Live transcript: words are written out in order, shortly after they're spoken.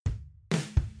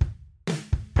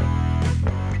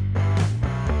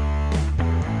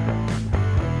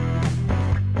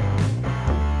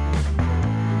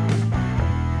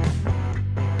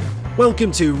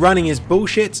Welcome to Running is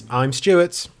Bullshit. I'm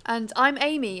Stuart. And I'm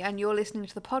Amy, and you're listening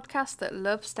to the podcast that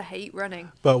loves to hate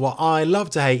running. But what I love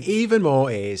to hate even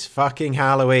more is fucking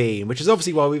Halloween, which is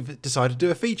obviously why we've decided to do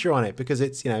a feature on it, because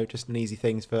it's, just an easy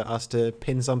thing for us to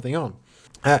pin something on.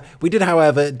 We did,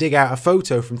 however, dig out a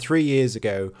photo from 3 years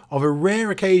ago of a rare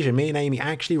occasion me and Amy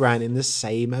actually ran in the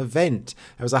same event.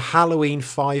 It was a Halloween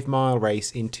 5-mile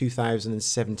race in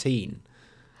 2017.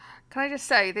 Can I just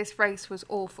say, this race was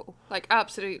awful. Like,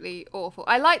 absolutely awful.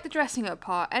 I like the dressing up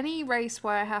part. Any race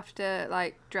where I have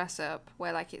to, dress up,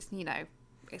 where, it's,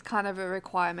 it's kind of a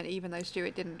requirement, even though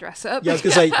Stuart didn't dress up. Yeah, I was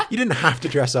going to say, you didn't have to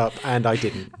dress up, and I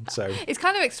didn't, so... It's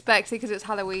kind of expected because it's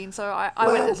Halloween, so I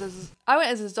went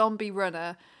as a zombie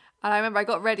runner, and I remember I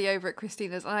got ready over at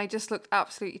Christina's, and I just looked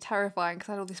absolutely terrifying because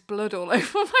I had all this blood all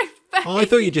over my face. Oh, I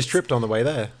thought you just tripped on the way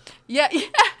there. Yeah.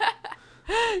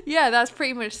 Yeah, that's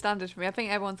pretty much standard for me. I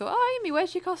think everyone thought, "Oh, Amy,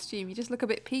 where's your costume? You just look a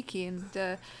bit peaky, and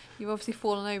you've obviously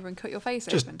fallen over and cut your face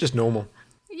open." Just normal.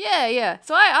 Yeah.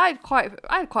 So I had quite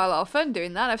a lot of fun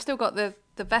doing that. I've still got the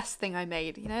vest thing I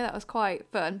made. That was quite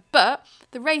fun. But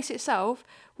the race itself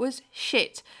was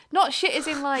shit. Not shit as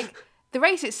in the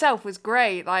race itself was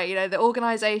great. The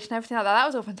organisation, everything like that. That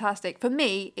was all fantastic. For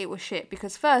me, it was shit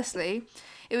because firstly,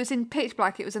 it was in pitch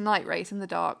black. It was a night race in the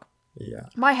dark. Yeah.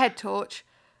 My head torch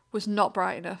was not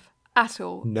bright enough at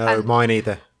all. No, and mine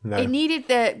either. No. it needed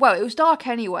it was dark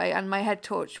anyway, and my head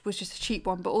torch was just a cheap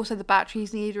one, but also the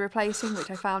batteries needed replacing, which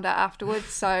I found out afterwards.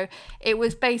 So it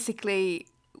was basically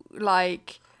I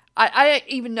don't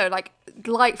even know,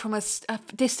 light from a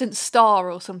distant star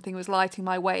or something was lighting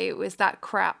my way. It was that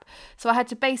crap. So I had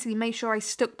to basically make sure I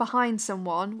stuck behind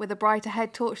someone with a brighter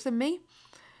head torch than me.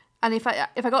 And if I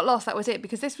got lost, that was it,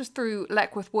 because this was through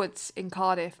Leckworth Woods in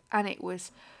Cardiff, and it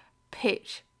was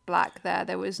pitch black there.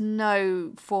 There was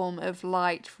no form of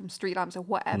light from street lamps or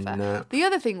whatever. No. The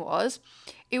other thing was,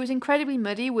 it was incredibly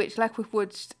muddy, which Leckworth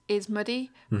Woods is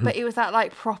muddy, but it was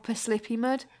that proper slippy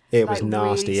mud. It was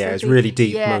nasty, really. It was really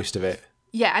deep, most of it.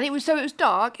 Yeah, and it was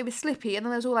dark, it was slippy, and then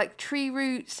there was all tree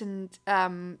roots and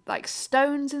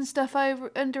stones and stuff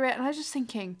under it, and I was just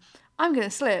thinking, I'm going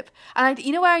to slip. And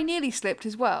where I nearly slipped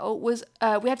as well was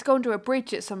we had to go under a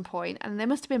bridge at some point, and there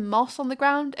must have been moss on the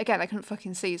ground. Again, I couldn't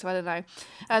fucking see, so I don't know.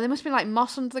 There must have been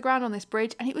moss under the ground on this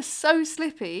bridge, and it was so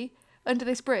slippy under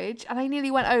this bridge, and I nearly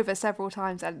went over several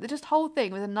times. And the whole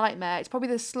thing was a nightmare. It's probably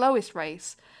the slowest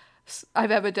race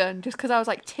I've ever done, just because I was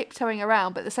tiptoeing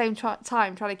around, but at the same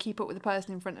time trying to keep up with the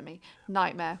person in front of me.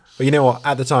 Nightmare. But you know what?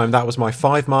 At the time, that was my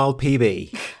 5-mile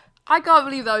PB. I can't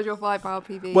believe that was your 5-mile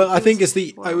PB. Well, I think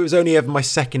it was only ever my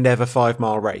second ever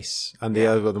 5-mile race, and the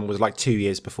other one was 2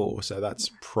 years before, so that's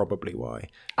probably why.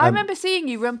 I remember seeing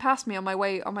you run past me on my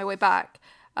way back,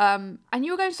 and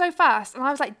you were going so fast, and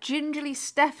I was gingerly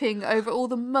stepping over all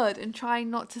the mud and trying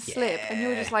not to slip, and you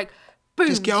were just boom,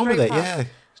 just get on with it, yeah.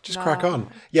 Just crack on.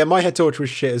 Yeah, my head torch was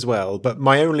shit as well, but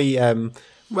my only,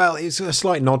 it's a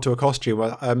slight nod to a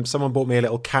costume. Someone bought me a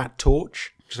little cat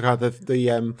torch, just kind of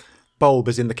the bulb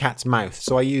is in the cat's mouth,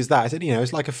 so I used that. I said,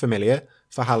 it's like a familiar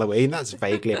for Halloween, that's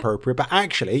vaguely appropriate, but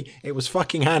actually it was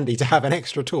fucking handy to have an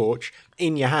extra torch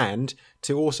in your hand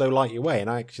to also light your way, and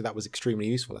actually that was extremely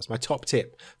useful. That's my top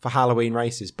tip for Halloween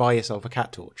races: buy yourself a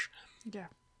cat torch. Yeah,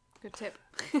 good tip.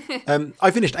 I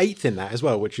finished 8th in that as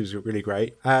well, which was really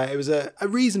great. It was a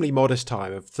reasonably modest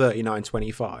time of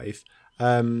 39:25.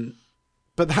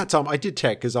 But that time, I did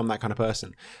check, because I'm that kind of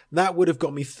person. That would have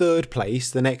got me 3rd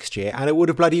place the next year, and it would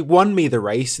have bloody won me the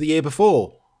race the year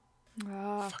before.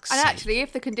 Oh. And actually,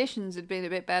 if the conditions had been a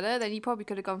bit better, then you probably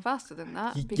could have gone faster than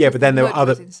that. Yeah, but then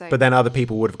other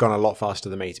people would have gone a lot faster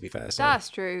than me, to be fair. So. That's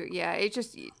true. Yeah,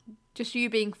 it's just you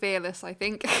being fearless, I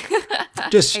think.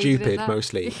 Just stupid,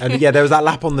 mostly. And yeah, there was that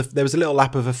lap there was a little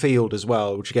lap of a field as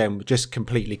well, which again was just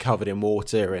completely covered in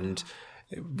water, and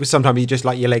sometimes you just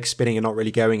your legs spinning and not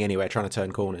really going anywhere, trying to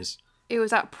turn corners. It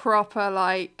was that proper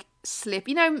slip.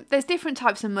 There's different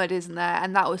types of mud, isn't there?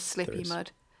 And that was slippy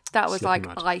mud. That was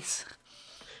mud. Ice.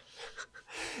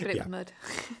 But it was mud.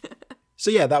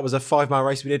 So yeah, that was a 5-mile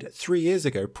race we did 3 years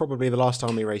ago. Probably the last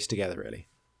time we raced together, really.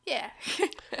 Yeah.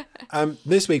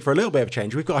 This week, for a little bit of a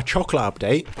change, we've got a chocolate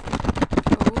update.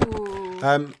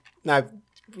 Ooh. Now,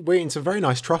 we're eating some very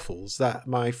nice truffles that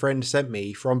my friend sent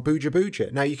me from Booja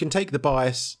Booja. Now, you can take the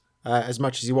bias as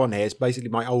much as you want here. It's basically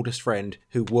my oldest friend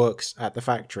who works at the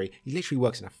factory. He literally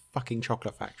works in a fucking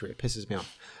chocolate factory. It pisses me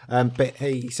off. But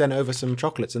he sent over some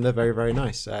chocolates, and they're very, very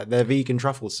nice. They're vegan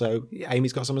truffles, so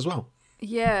Amy's got some as well.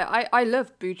 Yeah, I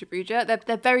love Booja Booja.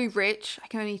 They're very rich. I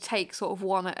can only take sort of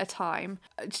one at a time.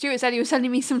 Stuart said he was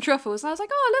sending me some truffles, and I was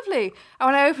like, oh, lovely. And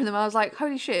when I opened them, I was like,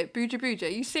 holy shit, Booja Booja, are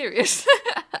you serious?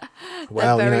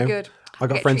 Well, they're very good. I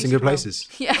got Get friends in treated good well. places.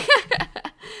 Yeah.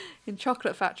 In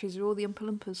chocolate factories are all the Oompa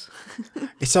Loompas.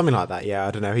 It's something like that. Yeah,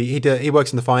 I don't know. He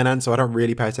works in the finance, so I don't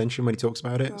really pay attention when he talks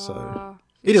about it. So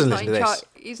he doesn't listen to this.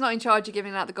 He's not in charge of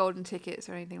giving out the golden tickets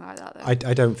or anything like that, though.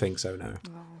 I don't think so. No.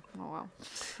 Oh well.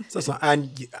 So that's not,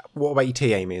 and what about your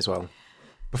tea, Amy, as well?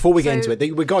 Before we get into So-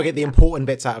 it, we've got to get the important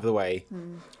bits out of the way.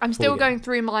 I'm still we go. going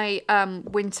through my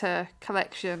winter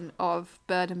collection of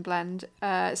Bird and Blend.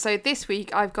 So this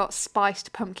week I've got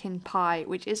spiced pumpkin pie,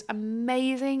 which is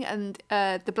amazing. And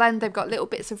the blend, they've got little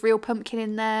bits of real pumpkin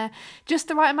in there, just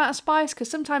the right amount of spice. Because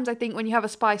sometimes I think when you have a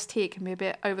spiced tea, it can be a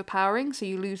bit overpowering, so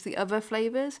you lose the other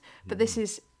flavours. But this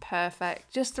is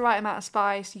perfect, just the right amount of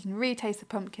spice. You can really taste the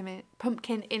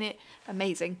pumpkin in it.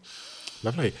 Amazing.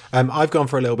 Lovely. I've gone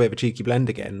for a little bit of a cheeky blend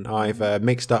again. I've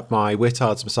mixed up my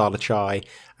Whittard's masala chai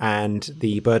and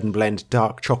the Bird and Blend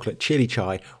dark chocolate chili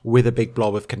chai with a big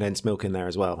blob of condensed milk in there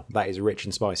as well. That is rich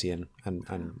and spicy and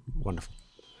wonderful.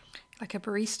 Like a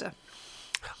barista.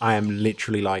 I am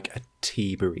literally like a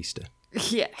tea barista.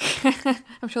 Yeah.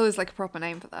 I'm sure there's like a proper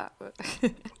name for that. But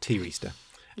Tea barista.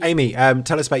 Amy,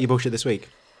 tell us about your bullshit this week.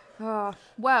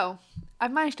 well,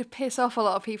 I've managed to piss off a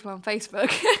lot of people on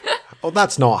Facebook. Oh,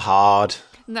 that's not hard.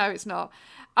 No, it's not.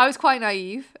 I was quite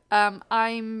naive.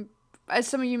 As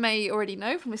some of you may already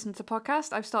know from listening to the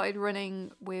podcast, I've started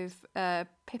running with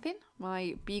Pippin,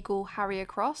 my Beagle Harrier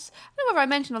cross. I don't know whether I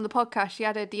mentioned on the podcast she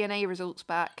had her DNA results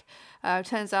back.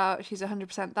 Turns out she's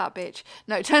 100% that bitch.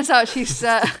 No, it turns out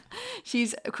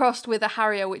she's crossed with a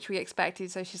Harrier, which we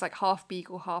expected. So she's like half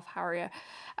Beagle, half Harrier.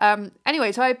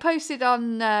 Anyway, so I posted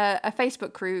on a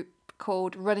Facebook group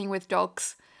called Running with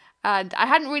Dogs. And I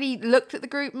hadn't really looked at the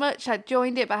group much. I'd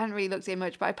joined it, but I hadn't really looked at it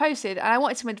much. But I posted, and I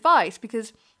wanted some advice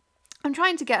because I'm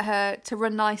trying to get her to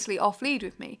run nicely off lead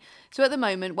with me. So at the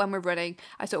moment, when we're running,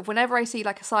 whenever I see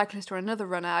like a cyclist or another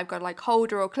runner, I've got to like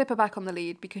hold her or clip her back on the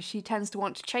lead because she tends to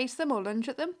want to chase them or lunge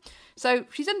at them. So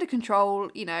she's under control,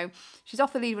 she's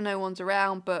off the lead when no one's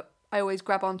around, but I always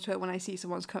grab onto it when I see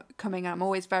someone's coming. I'm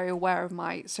always very aware of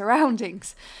my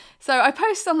surroundings. So I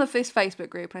posted on this Facebook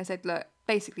group and I said, look,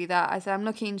 basically that. I said, I'm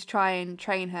looking to try and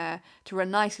train her to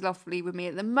run nicely off lead with me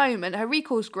at the moment. Her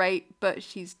recall's great, but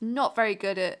she's not very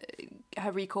good at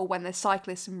her recall when there's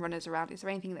cyclists and runners around. Is there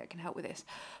anything that can help with this?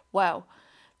 Well,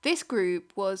 this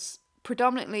group was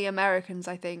predominantly Americans,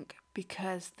 I think,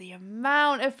 because the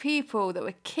amount of people that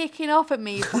were kicking off at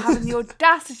me for having the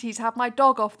audacity to have my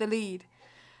dog off the lead.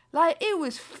 Like, it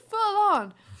was full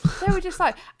on. They were just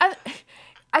like... And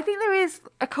I think there is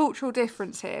a cultural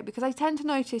difference here because I tend to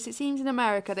notice, it seems in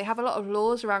America, they have a lot of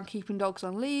laws around keeping dogs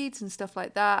on leads and stuff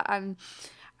like that.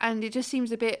 And it just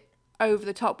seems a bit over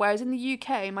the top. Whereas in the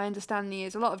UK, my understanding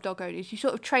is a lot of dog owners, you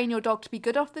sort of train your dog to be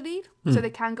good off the lead so they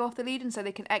can go off the lead and so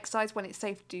they can exercise when it's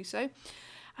safe to do so.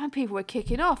 And people were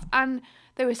kicking off. And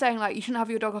they were saying, like, you shouldn't have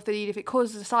your dog off the lead if it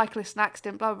causes a cyclist an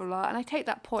accident, blah, blah, blah. And I take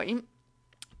that point.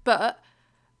 But...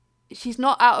 she's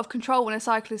not out of control when a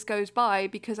cyclist goes by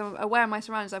because I'm aware of my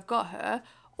surroundings. I've got her.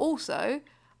 Also,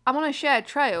 I'm on a shared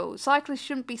trail. Cyclists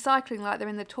shouldn't be cycling like they're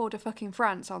in the Tour de fucking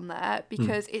France on there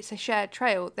because it's a shared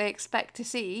trail. They expect to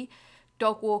see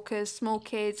dog walkers, small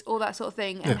kids, all that sort of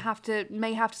thing, and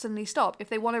may have to suddenly stop. If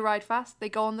they want to ride fast, they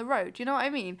go on the road. Do you know what I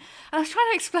mean? And I was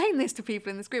trying to explain this to people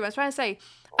in this group. I was trying to say,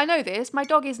 I know this. My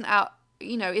dog isn't out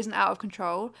of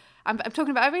control. I'm talking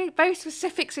about a very, very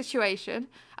specific situation,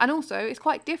 and also it's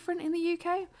quite different in the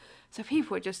UK. So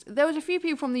people were there was a few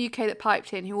people from the UK that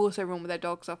piped in who also run with their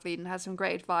dogs off lead and had some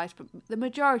great advice, but the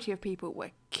majority of people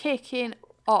were kicking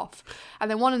off.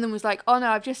 And then one of them was like, oh no,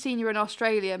 I've just seen you're in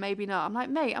Australia, maybe not. I'm like,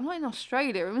 mate, I'm not in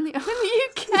Australia, I'm in the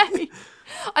UK.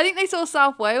 I think they saw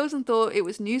South Wales and thought it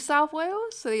was New South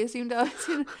Wales, so they assumed I was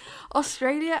in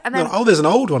Australia. And then there's an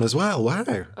old one as well. Wow.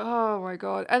 Oh my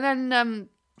God. And then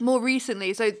more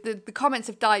recently, so the comments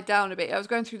have died down a bit. I was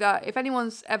going through that. If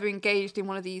anyone's ever engaged in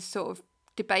one of these sort of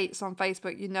debates on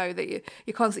Facebook, you know that you're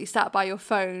constantly sat by your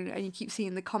phone and you keep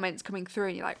seeing the comments coming through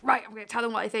and you're like, right, I'm going to tell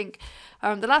them what I think.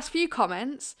 The last few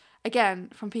comments,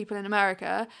 again, from people in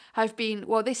America, have been,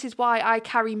 well, this is why I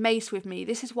carry mace with me.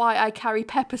 This is why I carry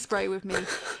pepper spray with me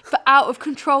for out of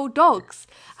control dogs.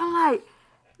 I'm like,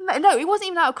 no, it wasn't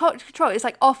even out of control. It's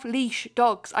like off-leash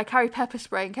dogs. I carry pepper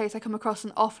spray in case I come across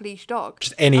an off-leash dog.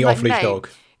 Just any off-leash dog.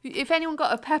 If anyone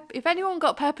got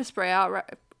pepper spray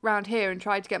out around here and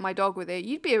tried to get my dog with it,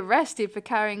 you'd be arrested for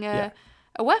carrying a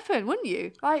weapon, wouldn't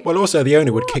you? Like, well, also the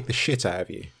owner would kick the shit out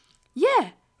of you. Yeah,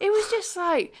 it was just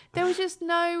like there was just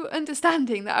no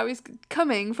understanding that I was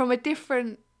coming from a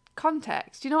different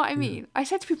context. Do you know what I mean? I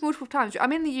said to people multiple times,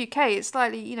 I'm in the UK, it's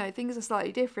slightly, things are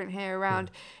slightly different here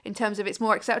around in terms of it's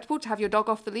more acceptable to have your dog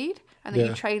off the lead and then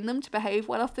you train them to behave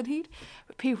well off the lead.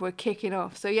 But people were kicking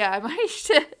off. So yeah, I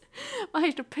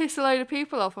managed to piss a load of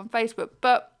people off on Facebook.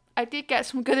 But I did get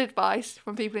some good advice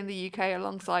from people in the UK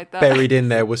alongside that. Buried in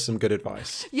there was some good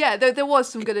advice. Yeah, there was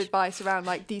some good advice around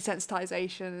like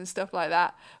desensitization and stuff like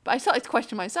that. But I started to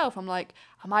question myself. I'm like,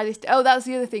 am I this? Oh, that's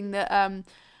the other thing that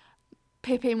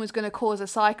Pippin was going to cause a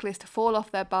cyclist to fall off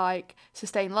their bike,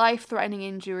 sustain life-threatening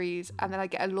injuries, and then I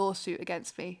get a lawsuit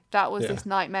against me. That was this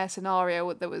nightmare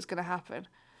scenario that was going to happen.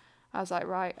 I was like,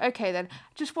 right, okay then.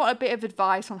 Just want a bit of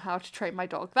advice on how to train my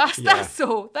dog. That's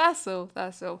all.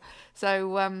 So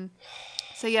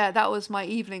yeah, that was my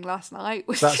evening last night.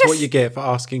 That's what you get for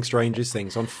asking strangers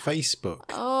things on Facebook.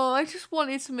 Oh, I just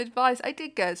wanted some advice. I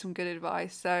did get some good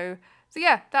advice. So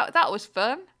yeah, that was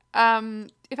fun.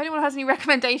 If anyone has any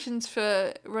recommendations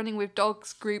for running with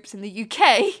dogs groups in the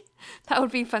UK, that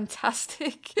would be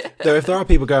fantastic. Though if there are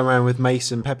people going around with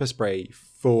mace and pepper spray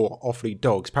for off-lead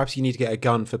dogs, perhaps you need to get a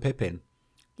gun for Pippin.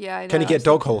 Yeah, I know. Can you get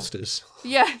dog holsters?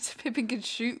 Yeah, so Pippin can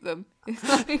shoot them.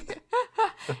 But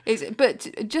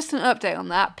just an update on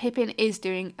that, Pippin is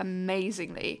doing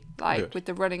amazingly, Good. with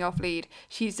the running off lead.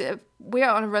 We're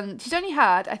on a run. She's only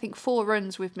had, I think, 4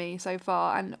 runs with me so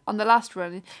far, and on the last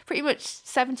run, pretty much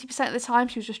 70% of the time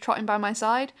she was just trotting by my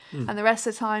side, and the rest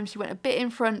of the time she went a bit in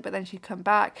front, but then she'd come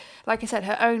back. Like I said,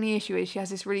 her only issue is she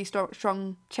has this really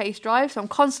strong chase drive, so I'm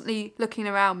constantly looking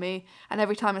around me, and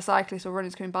every time a cyclist or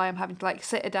runner's coming by, I'm having to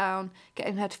sit her down,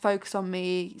 getting her to focus on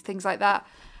me, things like that.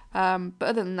 But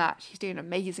other than that, she's doing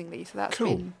amazingly. So that's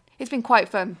cool. It's been quite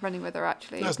fun running with her,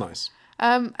 actually. That's nice.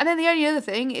 And then the only other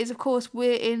thing is, of course,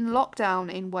 we're in lockdown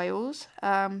in Wales,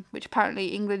 which apparently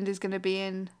England is going to be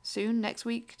in soon, next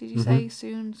week. Did you say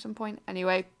soon, some point?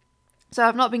 Anyway, so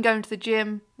I've not been going to the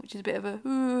gym, which is a bit of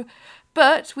a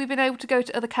but we've been able to go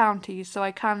to other counties, so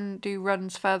I can do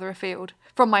runs further afield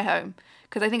from my home.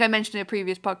 Because I think I mentioned in a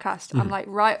previous podcast, I'm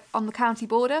right on the county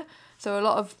border. So a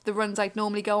lot of the runs I'd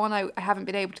normally go on, I haven't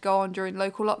been able to go on during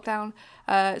local lockdown.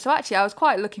 So actually, I was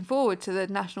quite looking forward to the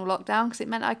national lockdown because it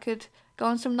meant I could go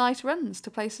on some nice runs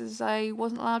to places I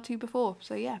wasn't allowed to before.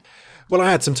 So yeah. Well,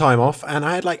 I had some time off and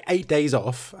I had 8 days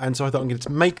off. And so I thought I'm going to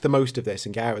make the most of this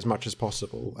and get out as much as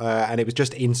possible. And it was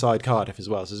just inside Cardiff as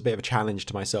well. So it's a bit of a challenge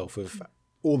to myself of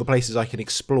all the places I can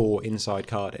explore inside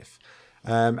Cardiff.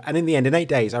 And in the end, in 8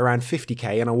 days, I ran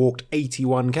 50k and I walked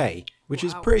 81k, which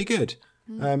is pretty good.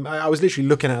 I was literally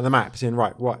looking at the map saying,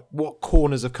 right, what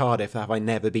corners of Cardiff have I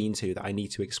never been to that I need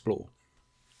to explore?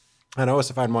 And I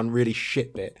also found one really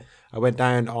shit bit. I went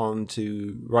down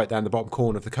right down the bottom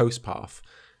corner of the coast path,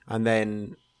 and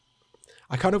then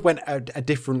I kind of went a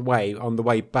different way on the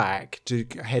way back to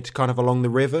head kind of along the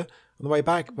river on the way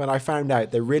back, but I found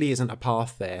out there really isn't a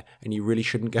path there and you really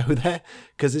shouldn't go there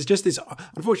because there's just this,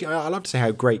 unfortunately, I love to say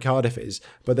how great Cardiff is,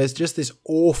 but there's just this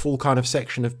awful kind of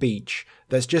section of beach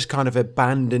that's just kind of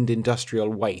abandoned industrial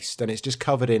waste and it's just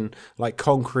covered in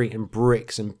concrete and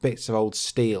bricks and bits of old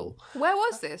steel. Where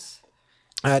was this?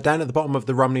 Down at the bottom of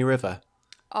the Rumney River.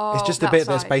 Oh, it's just a bit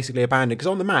that's basically abandoned because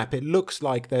on the map it looks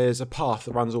like there's a path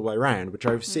that runs all the way around, which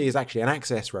I see is actually an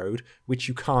access road which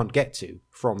you can't get to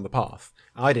from the path.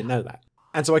 I didn't know that.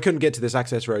 And so I couldn't get to this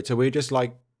access road. So we were just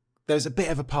there's a bit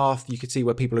of a path you could see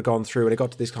where people had gone through and it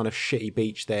got to this kind of shitty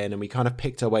beach then and we kind of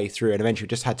picked our way through and eventually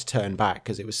just had to turn back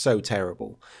because it was so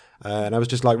terrible. And I was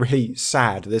just really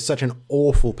sad. There's such an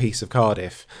awful piece of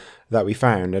Cardiff that we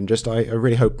found and just I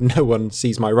really hope no one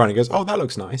sees my run and goes, oh, that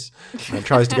looks nice, and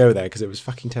tries to go there because it was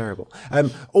fucking terrible.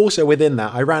 Also within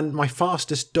that, I ran my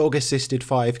fastest dog assisted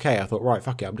 5k. I thought, right,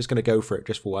 fuck it, I'm just going to go for it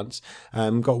just for once.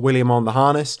 Got William on the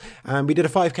harness and we did a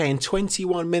 5k in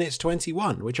 21 minutes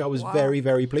 21, which I was very,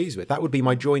 very pleased with. That would be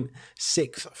my joint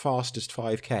 6th fastest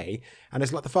 5k and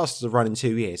it's the fastest I've run in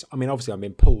 2 years. I mean, obviously I'm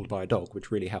being pulled by a dog,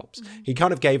 which really helps. He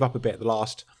kind of gave up a bit the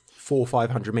last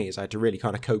 400-500 meters. I had to really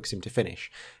kind of coax him to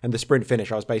finish, and the sprint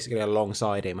finish I was basically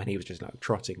alongside him and he was just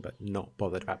trotting but not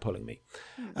bothered about pulling me.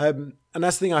 And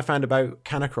that's the thing I found about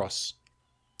Canicross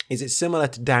is it's similar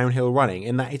to downhill running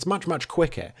in that it's much, much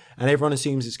quicker and everyone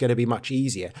assumes it's going to be much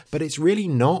easier, but it's really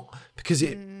not because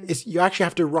you actually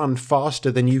have to run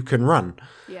faster than you can run.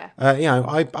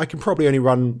 I can probably only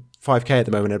run 5k at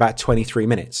the moment in about 23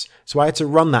 minutes. So I had to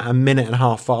run that a minute and a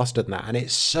half faster than that. And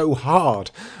it's so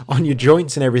hard on your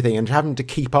joints and everything and having to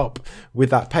keep up with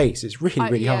that pace. It's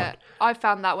really hard. I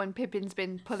found that when Pippin's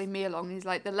been pulling me along, he's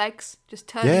the legs, just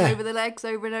turning over the legs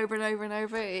over and over and over and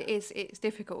over. It's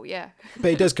difficult, yeah.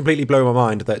 But it does completely blow my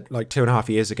mind that 2.5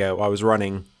 years ago, I was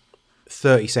running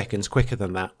 30 seconds quicker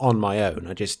than that on my own.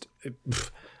 It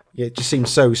just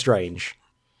seems so strange.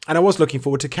 And I was looking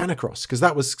forward to Canicross because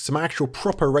that was some actual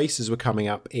proper races were coming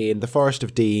up in the Forest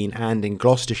of Dean and in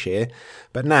Gloucestershire.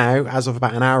 But now, as of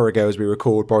about an hour ago as we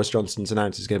record, Boris Johnson's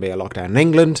announced there's going to be a lockdown in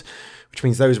England, which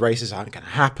means those races aren't going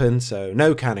to happen. So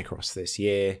no Canicross this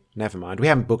year. Never mind. We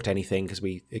haven't booked anything because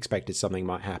we expected something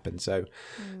might happen. So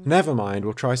never mind.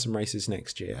 We'll try some races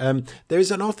next year. There is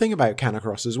an odd thing about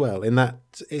Canicross as well, in that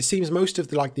it seems most of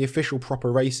the official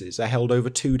proper races are held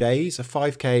over 2 days, a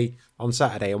 5K on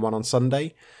Saturday and one on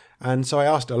Sunday. And so I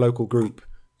asked a local group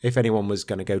if anyone was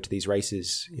going to go to these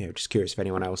races, just curious if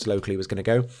anyone else locally was going to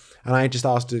go. And I just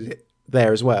asked it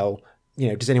there as well,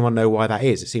 does anyone know why that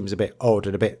is? It seems a bit odd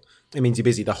and it means you're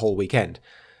busy the whole weekend.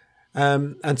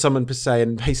 And someone was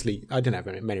saying, basically, I didn't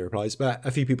have many replies, but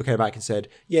a few people came back and said,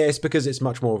 yeah, it's because it's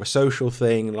much more of a social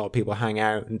thing. A lot of people hang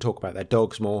out and talk about their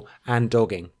dogs more and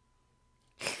dogging.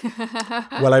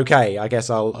 Well, okay, I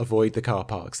guess I'll avoid the car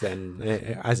parks then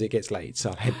as it gets late, so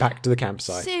I'll head back to the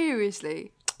campsite.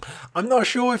 Seriously? I'm not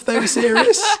sure if they were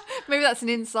serious. Maybe that's an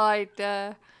inside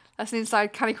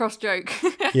Canicross joke.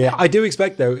 Yeah, I do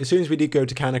expect though, as soon as we do go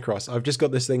to Canicross, I've just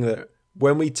got this thing that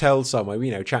when we tell someone,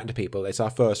 chatting to people, it's our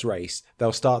first race,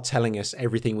 they'll start telling us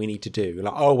everything we need to do.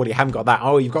 Like, oh, well, you haven't got that.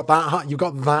 Oh, you've got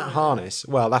that harness.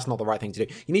 Well, that's not the right thing to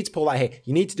do. You need to pull that here.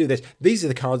 You need to do this. These are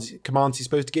the commands you're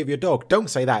supposed to give your dog. Don't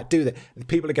say that. Do that.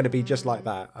 People are going to be just like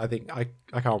that. I think I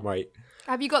can't wait.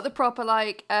 Have you got the proper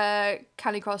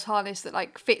Canicross harness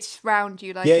that fits round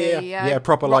you yeah,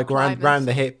 proper round the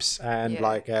climbers? hips and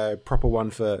a proper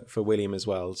one for William as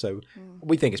well. So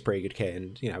we think it's pretty good kit,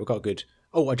 and we've got a good.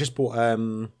 Oh, I just bought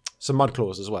some mud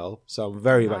claws as well, so I'm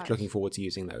very much looking forward to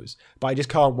using those. But I just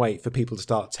can't wait for people to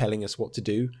start telling us what to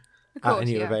do at a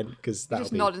new event, because that'll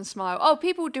just nod and smile. Oh,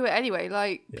 people do it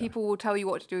anyway. People will tell you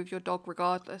what to do with your dog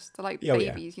regardless. They're like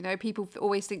babies, People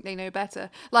always think they know better.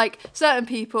 Like certain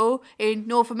people in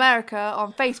North America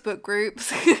on Facebook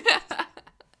groups.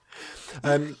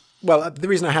 Well, the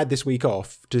reason I had this week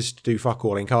off just to do fuck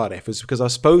all in Cardiff was because I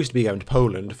was supposed to be going to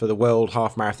Poland for the World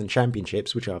Half Marathon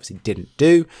Championships, which I obviously didn't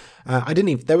do.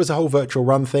 There was a whole virtual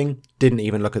run thing. Didn't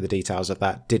even look at the details of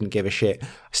that. Didn't give a shit.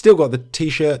 Still got the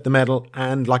t-shirt, the medal,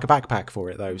 and a backpack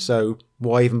for it though. So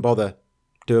why even bother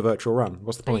do a virtual run?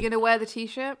 What's the point? Are you going to wear the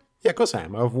t-shirt? Yeah, of course I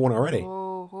am. I've worn it already.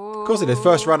 Of course it is.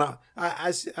 First run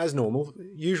as normal.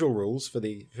 Usual rules for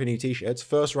new t-shirts.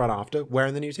 First run after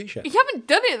wearing the new t-shirt. You haven't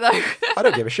done it though. I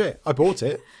don't give a shit. I bought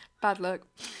it. Bad luck.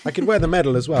 I could wear the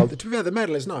medal as well. To be fair, the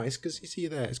medal is nice because you see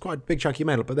there, it's quite a big chunky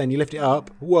medal. But then you lift it up.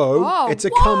 Whoa! It's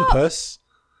a compass.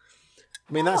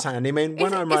 I mean, that's handy. I mean,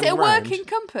 when I'm running around... Is it a working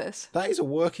compass? That is a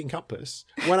working compass.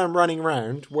 When I'm running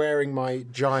around wearing my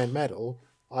giant medal,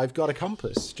 I've got a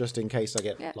compass just in case I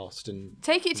get lost. And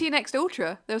take it to your next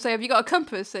ultra. They'll say, "Have you got a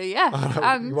compass?" So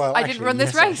and well, I didn't run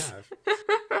this race.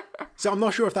 So I'm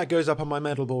not sure if that goes up on my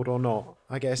medal board or not.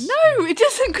 I guess no, it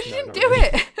doesn't because you didn't do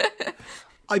it.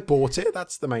 I bought it.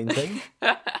 That's the main thing.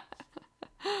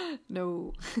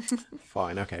 No.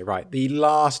 Fine. Okay. Right. The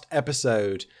last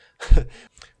episode.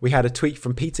 We had a tweet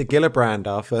from Peter Gillibrand,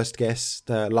 our first guest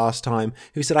last time,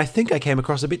 who said, I think I came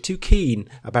across a bit too keen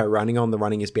about running on the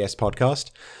Running is BS podcast.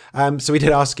 So we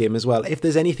did ask him as well if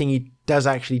there's anything he does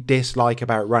actually dislike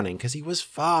about running, because he was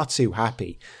far too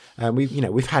happy.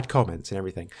 We've had comments and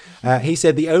everything. He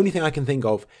said the only thing I can think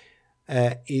of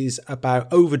is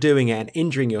about overdoing it and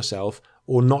injuring yourself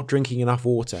or not drinking enough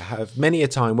water. Have many a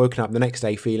time woken up the next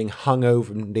day feeling hungover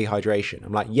from dehydration.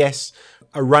 I'm like, yes,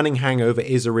 a running hangover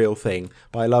is a real thing,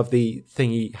 but I love the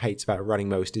thing he hates about running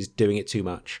most is doing it too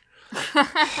much.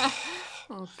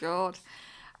 Oh, God.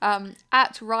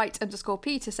 At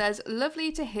right_Peter says,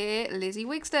 lovely to hear Lizzie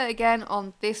Wigster again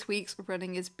on this week's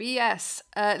Running is BS.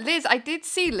 Liz, I did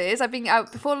see Liz. I've been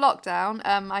out before lockdown.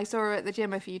 I saw her at the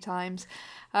gym a few times.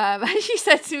 And she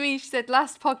said to me,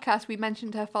 last podcast we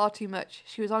mentioned her far too much.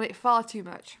 She was on it far too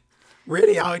much.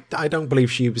 Really? I don't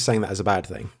believe she was saying that as a bad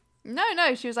thing. No.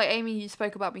 She was like, Amy, you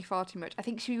spoke about me far too much. I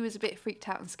think she was a bit freaked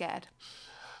out and scared.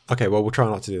 Okay, well, we'll try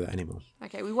not to do that anymore.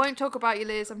 Okay, we won't talk about you,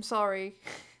 Liz. I'm sorry.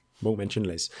 Won't mention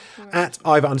Liz. At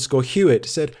Ivor_Hewitt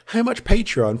said, how much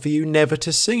Patreon for you never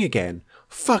to sing again?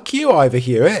 Fuck you, Ivor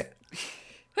Hewitt.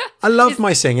 I love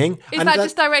my singing. Is that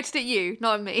just directed at you,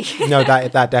 not at me? No,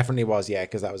 that definitely was, yeah,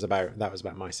 because that was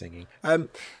about my singing.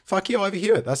 Fuck you, Ivor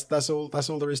Hewitt. That's all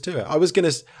there is to it.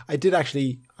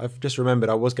 I've just remembered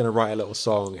I was gonna write a little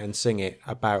song and sing it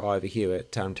about Ivor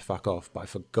Hewitt, tell him to fuck off, but I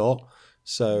forgot.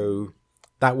 So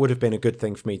that would have been a good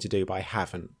thing for me to do, but I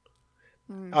haven't.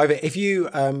 Ivor, if you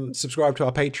subscribe to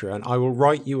our Patreon, I will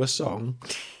write you a song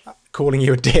calling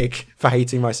you a dick for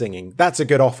hating my singing. That's a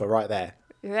good offer right there.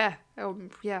 Yeah. Oh,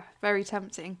 yeah. Very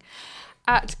tempting.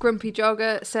 at Grumpy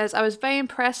Jogger says, I was very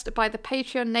impressed by the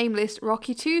Patreon nameless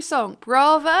Rocky 2 song.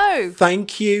 Bravo!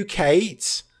 Thank you,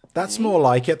 Kate. That's more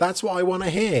like it. That's what I want to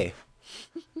hear.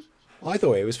 I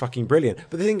thought it was fucking brilliant.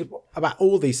 But the thing about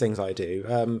all these things I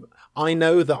do, I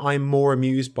know that I'm more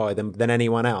amused by them than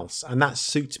anyone else, and that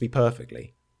suits me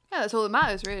perfectly. Yeah, that's all that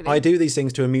matters, really. I do these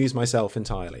things to amuse myself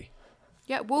entirely.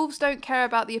 Yeah, wolves don't care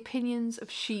about the opinions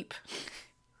of sheep.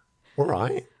 All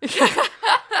right.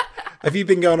 Have you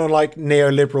been going on like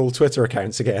neoliberal Twitter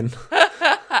accounts again?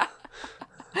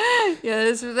 Yeah,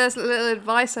 there's a little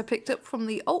advice I picked up from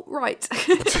the alt-right.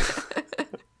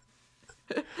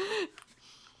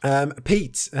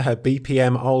 Pete,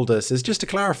 BPM Older, says, just to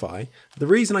clarify, the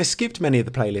reason I skipped many of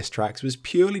the playlist tracks was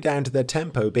purely down to their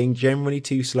tempo being generally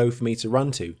too slow for me to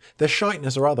run to. Their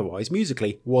shyness or otherwise,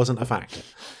 musically, wasn't a factor.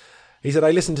 He said,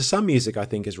 I listen to some music I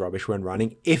think is rubbish when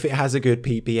running, if it has a good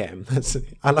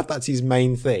PPM. I love that's his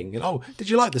main thing. Oh, did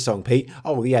you like the song, Pete?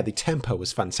 Oh, yeah, the tempo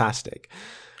was fantastic.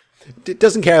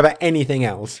 Doesn't care about anything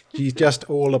else. He's just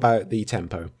all about the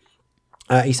tempo.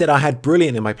 He said, I had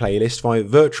brilliant in my playlist for my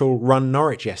virtual run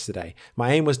Norwich yesterday.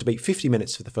 My aim was to beat 50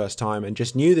 minutes for the first time and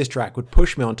just knew this track would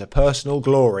push me on to personal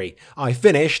glory. I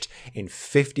finished in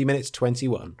 50 minutes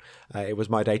 21. It was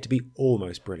my day to be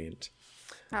almost brilliant.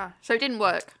 Ah, so it didn't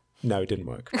work. No, it didn't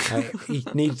work. He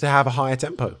needed to have a higher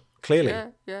tempo, clearly.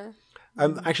 Yeah.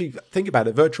 Actually, think about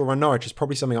it. Virtual Run Norwich is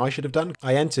probably something I should have done.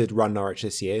 I entered Run Norwich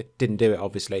this year. Didn't do it,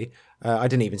 obviously. I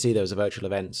didn't even see there was a virtual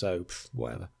event, so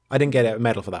whatever. I didn't get a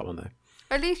medal for that one, though.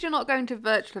 At least you're not going to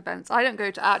virtual events. I don't go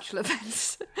to actual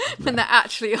events when they're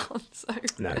actually on. So.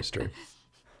 No, it's true.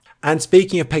 And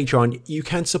speaking of Patreon, you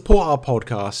can support our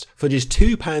podcast for just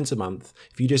 £2 a month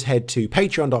if you just head to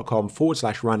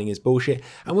patreon.com/runningisbullshit,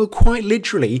 and we'll quite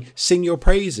literally sing your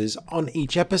praises on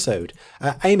each episode.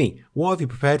 Amy, what have you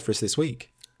prepared for us this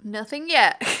week? Nothing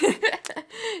yet.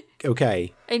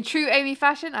 Okay. In true Amy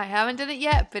fashion, I haven't done it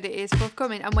yet, but it is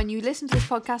forthcoming. And when you listen to this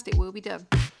podcast, it will be done.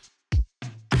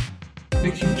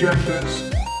 Nikki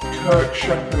Genders, Kirk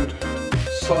Shepherd,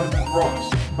 Simon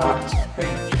Ross, Matt H,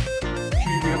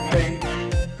 Julia Page,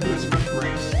 Elizabeth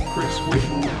Reese, Chris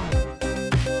Whitmore,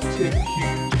 Tim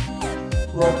Hughes,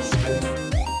 Rob Smith,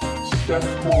 Steph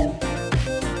Hall,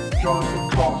 Jonathan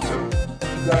Carter,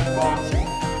 Len Martin,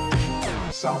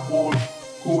 Sam Ward,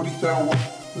 Gordy Thelwell,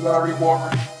 Larry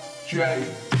Warren, Jay,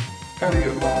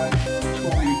 Elliot Lyon,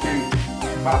 Toria Gate,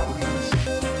 Matt Lees,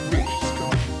 Rich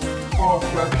Scott, Carl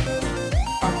Fleming,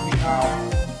 Anthony Howe,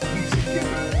 Lisa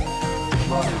Gibbon,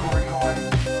 Amanda Murray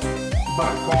Hines,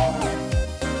 Matt Garner,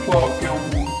 Clark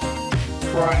Gilmore,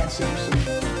 Brian Simpson,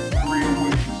 Maria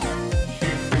Wicks,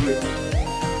 Hugh Phillips.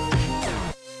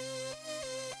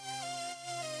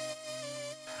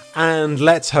 And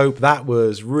let's hope that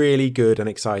was really good and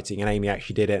exciting and Amy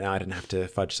actually did it and I didn't have to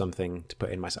fudge something to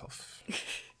put in myself.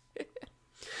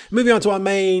 Moving on to our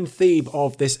main theme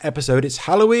of this episode, it's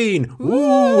Halloween.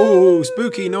 Ooh,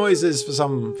 spooky noises for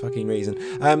some fucking reason.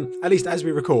 At least as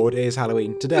we record, it is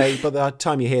Halloween today. By the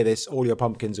time you hear this, all your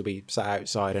pumpkins will be sat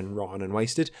outside and rotten and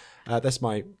wasted. That's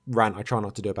my rant. I try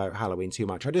not to do about Halloween too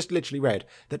much. I just literally read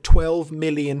that 12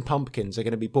 million pumpkins are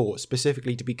going to be bought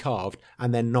specifically to be carved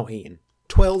and then not eaten.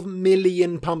 12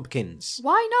 million pumpkins.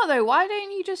 Why not, though? Why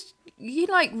don't you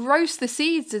like roast the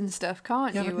seeds and stuff,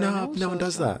 can't Yeah, you? but no one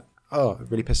does that. Oh,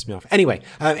 it really pisses me off. Anyway,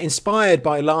 inspired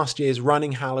by last year's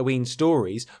running Halloween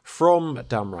stories from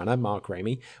Dumb Runner, Mark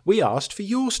Ramey, we asked for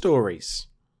your stories.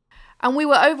 And we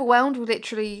were overwhelmed with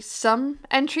literally some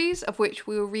entries, of which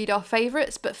we will read our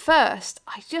favourites. But first,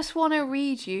 I just want to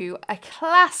read you a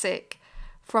classic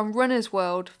from Runner's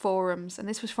World forums. And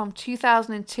this was from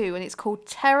 2002, and it's called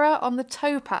Terror on the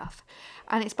Towpath.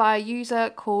 And it's by a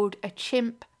user called A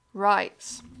Chimp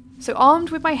Writes. So armed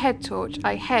with my head torch,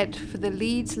 I head for the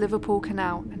Leeds-Liverpool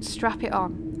Canal and strap it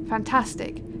on.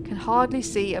 Fantastic. Can hardly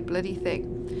see a bloody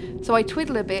thing. So I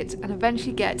twiddle a bit and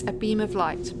eventually get a beam of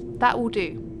light. That will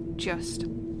do. Just.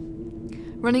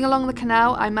 Running along the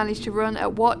canal, I manage to run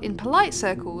at what, in polite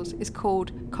circles, is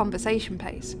called conversation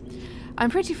pace.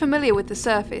 I'm pretty familiar with the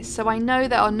surface, so I know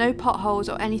there are no potholes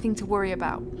or anything to worry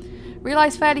about.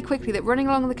 Realise fairly quickly that running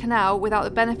along the canal without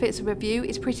the benefits of a view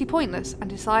is pretty pointless and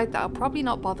decide that I'll probably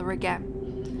not bother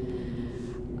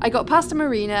again. I got past a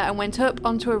marina and went up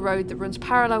onto a road that runs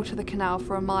parallel to the canal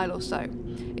for a mile or so.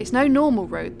 It's no normal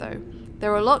road though.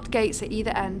 There are locked gates at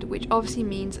either end, which obviously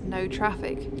means no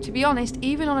traffic. To be honest,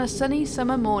 even on a sunny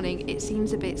summer morning, it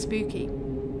seems a bit spooky.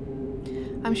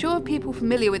 I'm sure people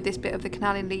familiar with this bit of the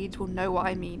canal in Leeds will know what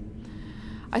I mean.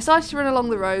 I started to run along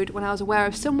the road when I was aware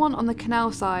of someone on the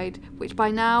canal side, which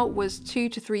by now was 2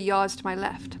 to 3 yards to my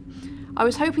left. I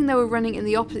was hoping they were running in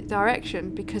the opposite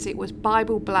direction because it was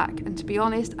Bible black, and to be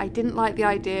honest, I didn't like the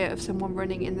idea of someone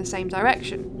running in the same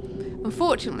direction.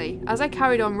 Unfortunately, as I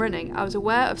carried on running, I was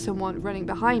aware of someone running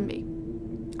behind me.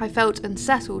 I felt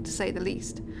unsettled, to say the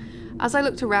least. As I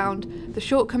looked around, the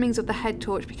shortcomings of the head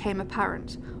torch became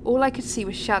apparent. All I could see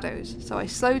was shadows, so I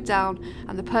slowed down,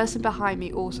 and the person behind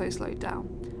me also slowed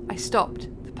down. I stopped.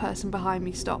 The person behind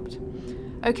me stopped.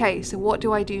 Okay, so what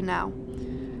do I do now?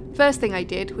 First thing I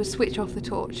did was switch off the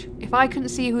torch. If I couldn't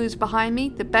see who was behind me,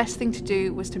 the best thing to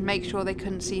do was to make sure they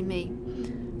couldn't see me.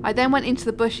 I then went into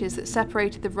the bushes that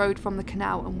separated the road from the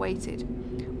canal and waited.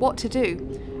 What to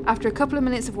do? After a couple of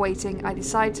minutes of waiting, I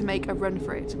decided to make a run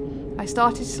for it. I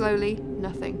started slowly,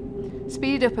 nothing.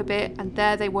 Speeded up a bit, and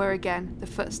there they were again, the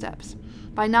footsteps.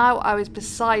 By now I was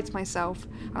beside myself,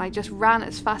 and I just ran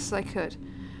as fast as I could.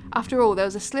 After all, there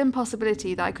was a slim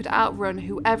possibility that I could outrun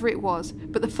whoever it was,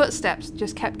 but the footsteps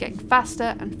just kept getting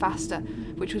faster and faster,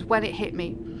 which was when it hit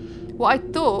me. What I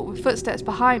thought were footsteps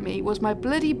behind me was my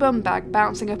bloody bum bag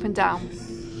bouncing up and down.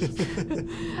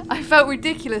 I felt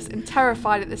ridiculous and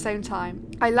terrified at the same time.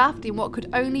 I laughed in what could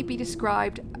only be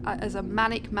described as a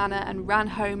manic manner and ran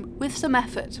home with some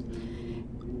effort.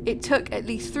 It took at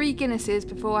least 3 Guinnesses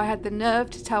before I had the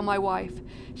nerve to tell my wife.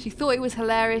 She thought it was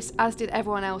hilarious, as did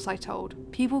everyone else I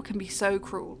told. People can be so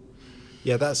cruel.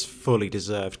 Yeah, that's fully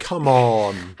deserved. Come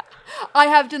on. I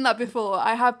have done that before.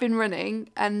 I have been running,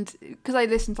 and because I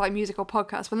listen to like music or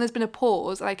podcasts, when there's been a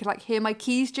pause and I can like hear my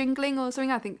keys jingling or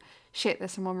something, I think, shit,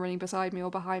 there's someone running beside me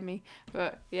or behind me.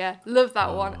 But yeah, love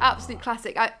that one. Absolute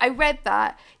classic. I read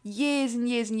that years and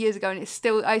years and years ago, and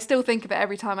I still think of it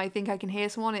every time I think I can hear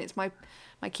someone. It's my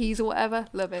keys or whatever.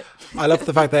 Love it. I love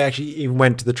the fact they actually even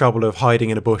went to the trouble of hiding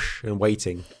in a bush and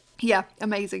waiting. Yeah,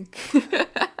 amazing.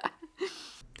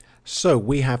 So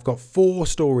we have got 4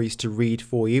 stories to read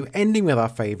for you, ending with our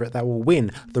favourite that will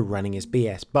win the Running is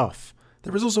BS buff.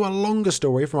 There is also a longer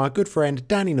story from our good friend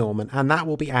Danny Norman, and that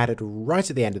will be added right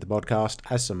at the end of the podcast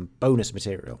as some bonus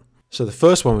material. So the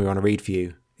first one we want to read for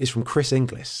you is from Chris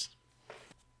Inglis.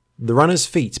 The runner's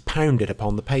feet pounded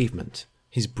upon the pavement.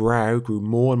 His brow grew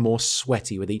more and more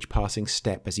sweaty with each passing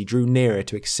step as he drew nearer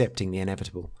to accepting the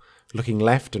inevitable. Looking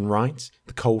left and right,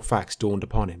 the cold facts dawned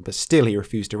upon him, but still he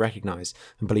refused to recognise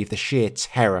and believe the sheer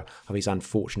terror of his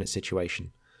unfortunate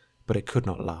situation. But it could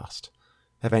not last.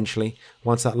 Eventually,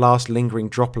 once that last lingering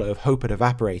droplet of hope had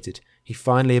evaporated, he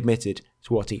finally admitted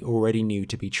to what he already knew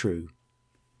to be true.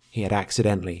 He had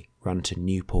accidentally run to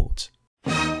Newport.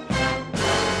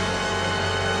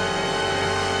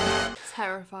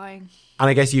 Terrifying. And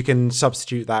I guess you can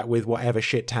substitute that with whatever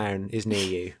shit town is near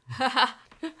you.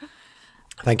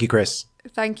 Thank you, Chris.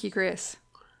 Thank you, Chris.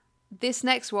 This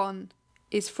next one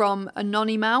is from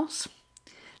Anony Mouse.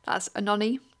 That's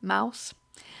Anony Mouse.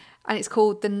 And it's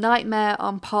called The Nightmare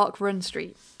on Park Run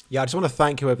Street. Yeah, I just want to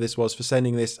thank whoever this was for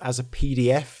sending this as a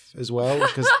PDF as well,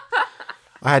 because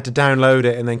I had to download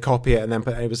it and then copy it, and then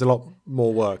it was a lot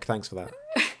more work. Thanks for that.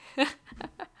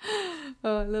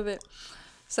 Oh, I love it.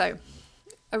 So,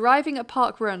 arriving at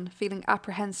Park Run feeling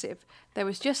apprehensive, there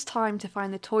was just time to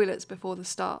find the toilets before the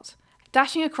start.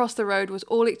 Dashing across the road was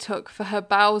all it took for her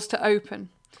bowels to open.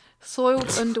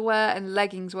 Soiled underwear and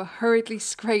leggings were hurriedly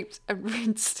scraped and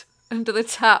rinsed under the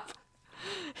tap.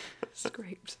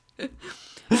 Scraped.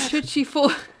 Should she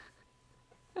fall...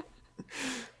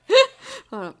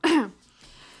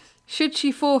 Should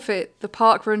she forfeit the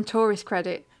Park Run tourist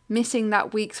credit, missing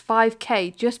that week's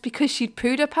 5k just because she'd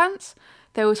pooed her pants?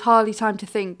 There was hardly time to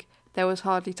think.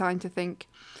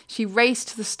 She raced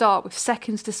to the start with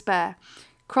seconds to spare.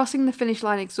 Crossing the finish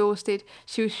line exhausted,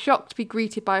 she was shocked to be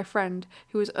greeted by a friend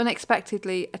who was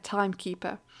unexpectedly a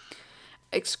timekeeper.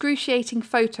 Excruciating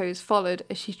photos followed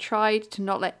as she tried to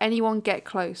not let anyone get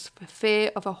close for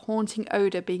fear of a haunting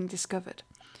odour being discovered.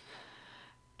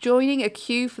 Joining a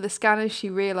queue for the scanners, she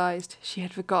realised she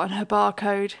had forgotten her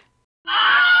barcode.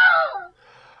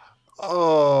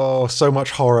 Oh, so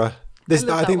much horror.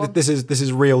 I think one. this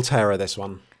is real terror, this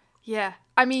one. Yeah,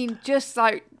 I mean, just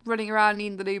like running around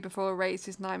needing the loo before a race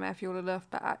is nightmare fuel enough,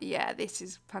 but yeah, this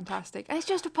is fantastic. And it's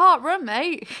just a park run,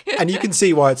 mate. And you can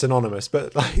see why it's anonymous,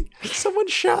 but like someone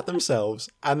shat themselves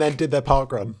and then did their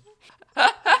park run.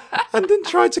 And then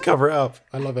tried to cover it up.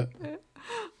 I love it.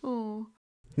 Oh.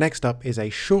 Next up is a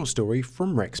short story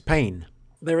from Rex Payne.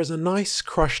 There is a nice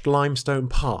crushed limestone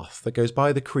path that goes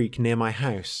by the creek near my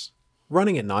house.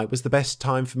 Running at night was the best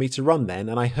time for me to run then,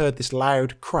 and I heard this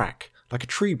loud crack, like a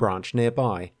tree branch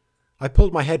nearby. I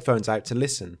pulled my headphones out to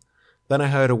listen. Then I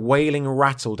heard a wailing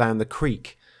rattle down the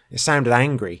creek. It sounded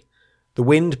angry. The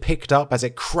wind picked up as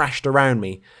it crashed around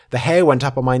me. The hair went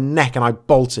up on my neck and I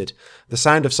bolted. The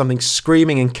sound of something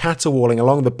screaming and caterwauling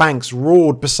along the banks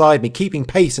roared beside me, keeping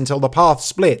pace until the path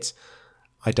split.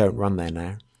 I don't run there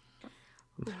now.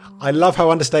 I love how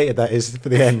understated that is for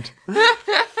the end.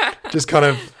 Just kind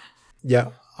of,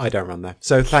 yeah, I don't run there.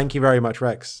 So thank you very much,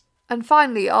 Rex. And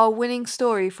finally, our winning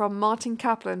story from Martin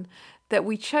Kaplan that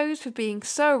we chose for being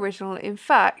so original. In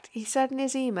fact, he said in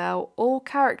his email, all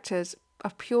characters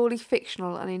are purely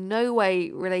fictional and in no way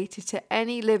related to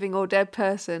any living or dead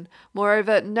person.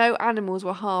 Moreover, no animals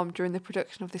were harmed during the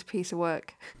production of this piece of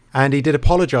work. And he did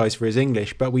apologise for his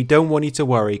English, but we don't want you to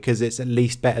worry because it's at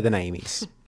least better than Amy's.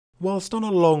 Whilst on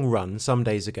a long run some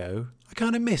days ago, I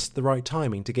kind of missed the right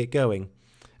timing to get going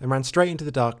and ran straight into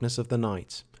the darkness of the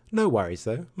night. No worries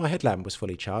though, my headlamp was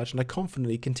fully charged and I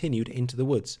confidently continued into the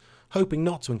woods, hoping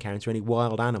not to encounter any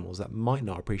wild animals that might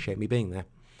not appreciate me being there.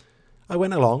 I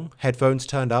went along, headphones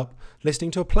turned up,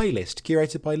 listening to a playlist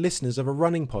curated by listeners of a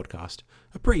running podcast.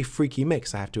 A pretty freaky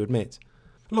mix, I have to admit.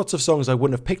 Lots of songs I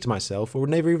wouldn't have picked myself or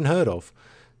never even heard of.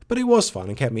 But it was fun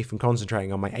and kept me from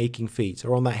concentrating on my aching feet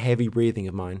or on that heavy breathing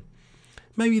of mine.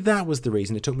 Maybe that was the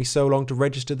reason it took me so long to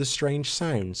register the strange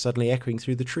sound suddenly echoing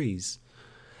through the trees.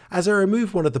 As I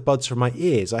removed one of the buds from my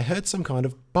ears, I heard some kind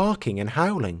of barking and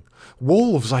howling.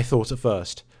 Wolves, I thought at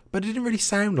first. But it didn't really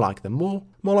sound like them, more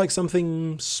like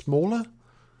something smaller.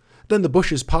 Then the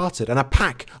bushes parted and a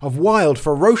pack of wild,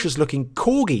 ferocious-looking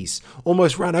corgis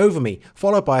almost ran over me,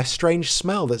 followed by a strange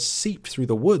smell that seeped through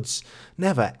the woods.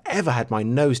 Never, ever had my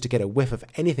nose to get a whiff of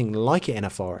anything like it in a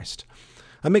forest.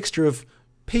 A mixture of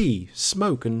pee,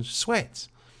 smoke and sweat.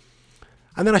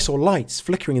 And then I saw lights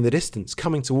flickering in the distance,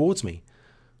 coming towards me.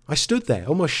 I stood there,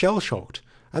 almost shell-shocked,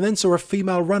 and then saw a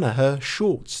female runner, her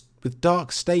shorts with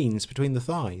dark stains between the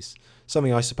thighs,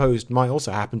 something I supposed might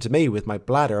also happen to me with my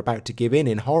bladder about to give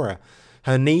in horror,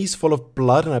 her knees full of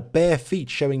blood and her bare feet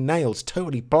showing nails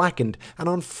totally blackened and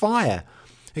on fire,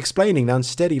 explaining the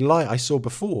unsteady light I saw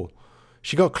before.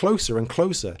 She got closer and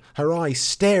closer, her eyes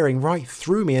staring right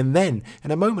through me, and then, in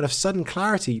a moment of sudden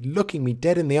clarity, looking me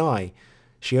dead in the eye,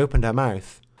 she opened her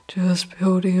mouth. Just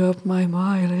building up my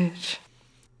mileage.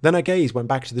 Then her gaze went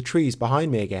back to the trees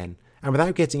behind me again, and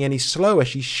without getting any slower,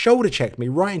 she shoulder-checked me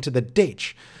right into the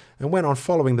ditch and went on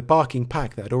following the barking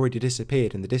pack that had already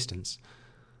disappeared in the distance.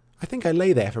 I think I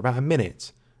lay there for about a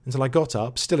minute, until I got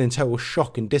up, still in total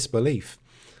shock and disbelief.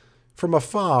 From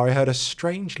afar, I heard a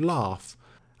strange laugh,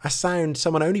 a sound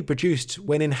someone only produced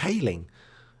when inhaling.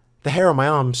 The hair on my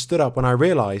arm stood up when I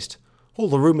realised all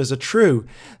the rumours are true.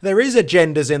 There is a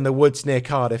Genders in the woods near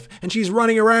Cardiff, and she's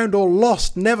running around all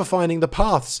lost, never finding the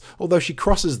paths, although she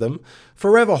crosses them,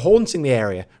 forever haunting the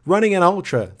area, running an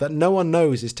ultra that no one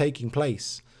knows is taking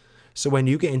place. So when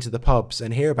you get into the pubs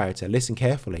and hear about her, listen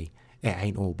carefully. It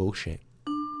ain't all bullshit.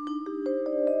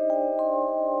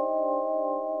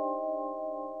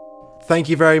 Thank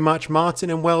you very much, Martin,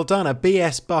 and well done. A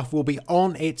BS buff will be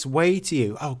on its way to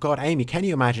you. Oh God, Amy, can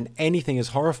you imagine anything as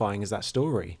horrifying as that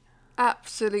story?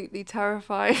 Absolutely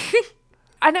terrifying.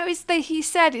 I know he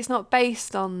said it's not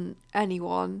based on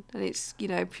anyone and it's,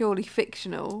 purely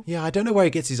fictional. Yeah, I don't know where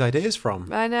he gets his ideas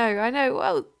from. I know.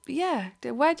 Well, yeah.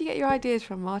 Where do you get your ideas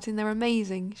from, Martin? They're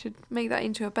amazing. You should make that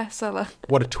into a bestseller.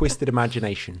 What a twisted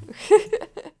imagination.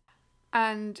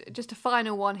 And just a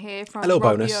final one here from a little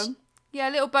Rob bonus. Young. Yeah,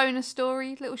 a little bonus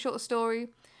story, little short story.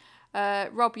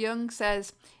 Rob Young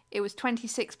says it was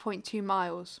 26.2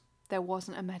 miles. There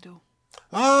wasn't a medal.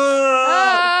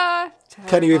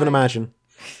 Can you even imagine?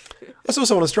 I saw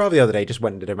someone on Strava the other day just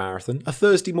went and did a marathon. A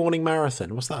Thursday morning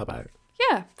marathon. What's that about?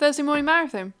 Yeah, Thursday morning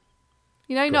marathon.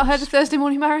 Not heard of Thursday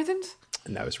morning marathons?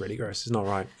 No, it's really gross. It's not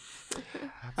right.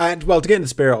 And, well, to get in the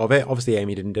spirit of it, obviously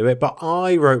Amy didn't do it, but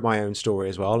I wrote my own story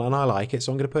as well, and I like it,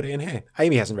 so I'm going to put it in here.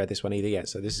 Amy hasn't read this one either yet,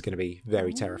 so this is going to be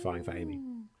very terrifying for Amy.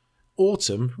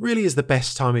 Autumn really is the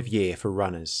best time of year for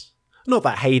runners. Not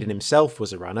that Hayden himself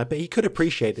was a runner, but he could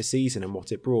appreciate the season and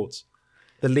what it brought.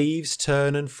 The leaves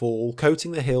turn and fall,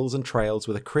 coating the hills and trails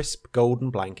with a crisp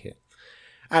golden blanket.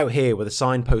 Out here, where the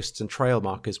signposts and trail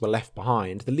markers were left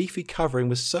behind, the leafy covering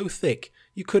was so thick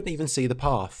you couldn't even see the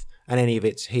path, and any of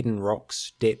its hidden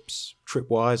rocks, dips,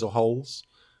 tripwires or holes.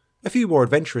 A few more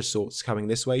adventurous sorts coming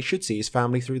this way should see his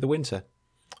family through the winter.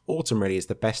 Autumn really is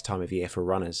the best time of year for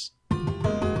runners.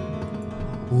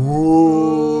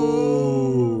 Ooh.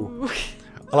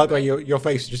 I like the way your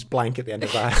face is just blank at the end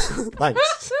of that.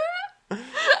 Thanks.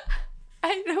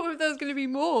 I didn't know if there was going to be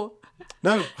more.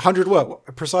 No, 100 words.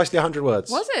 Precisely 100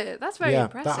 words. Was it? That's very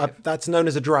impressive. That's known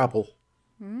as a drabble.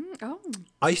 Oh.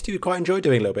 I used to quite enjoy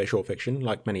doing a little bit of short fiction,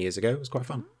 like many years ago. It was quite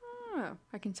fun. Oh,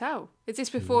 I can tell. Is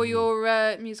this before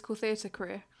your musical theatre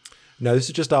career? No, this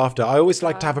is just after. I always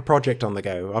like to have a project on the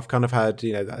go. I've kind of had,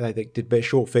 I think did a bit of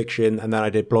short fiction, and then I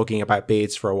did blogging about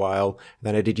beards for a while.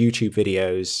 Then I did YouTube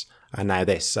videos, and now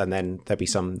this, and then there'll be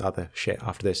some other shit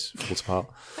after this falls apart.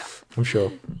 I'm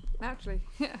sure. Naturally,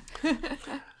 yeah.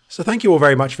 So thank you all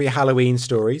very much for your Halloween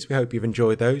stories. We hope you've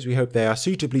enjoyed those. We hope they are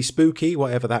suitably spooky,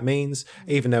 whatever that means,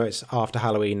 even though it's after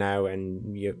Halloween now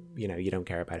and you don't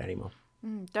care about it anymore.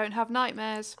 Don't have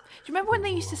nightmares. Do you remember when they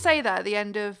used to say that at the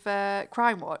end of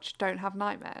Crime Watch? Don't have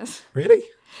nightmares. Really?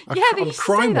 Yeah, they used to say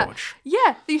Crime that. Watch?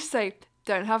 Yeah, they used to say,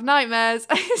 don't have nightmares.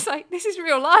 It's like, this is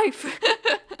real life.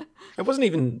 It wasn't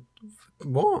even...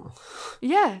 What?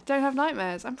 Yeah, don't have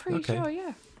nightmares. I'm pretty Okay. sure,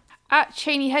 yeah. At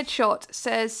Cheney Headshot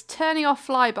says, turning off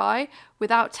flyby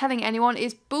without telling anyone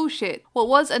is bullshit. What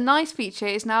was a nice feature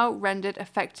is now rendered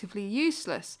effectively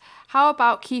useless. How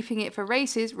about keeping it for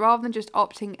races rather than just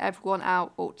opting everyone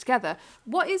out altogether?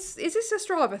 What is this a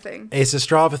Strava thing? It's a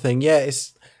Strava thing, yeah.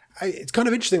 It's kind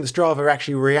of interesting that Strava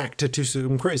actually reacted to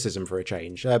some criticism for a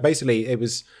change. Basically, it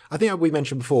was, I think we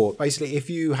mentioned before, basically if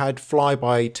you had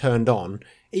flyby turned on,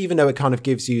 even though it kind of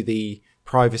gives you the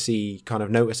privacy kind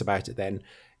of notice about it then,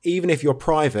 even if you're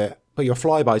private, but your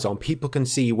flyby's on, people can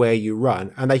see where you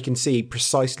run and they can see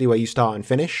precisely where you start and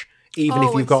finish, even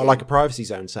if you've got like a privacy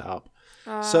zone set up.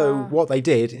 So what they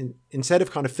did, instead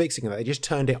of kind of fixing it, they just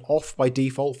turned it off by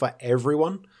default for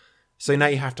everyone. So now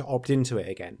you have to opt into it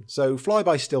again. So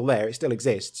flyby's still there, it still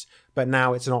exists, but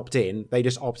now it's an opt-in. They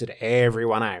just opted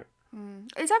everyone out.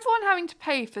 Is everyone having to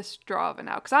pay for Strava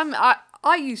now? Because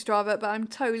I use Strava, but I'm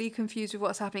totally confused with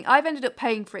what's happening. I've ended up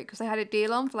paying for it because they had a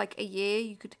deal on for like a year.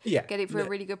 You could get it for a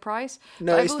really good price.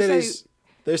 No, it still is.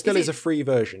 There still is a free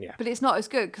version, yeah. But it's not as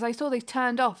good because I saw they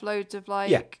turned off loads of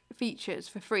features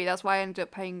for free. That's why I ended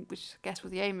up paying, which I guess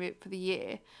was the aim of it for the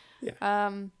year.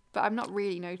 Yeah. But I've not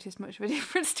really noticed much of a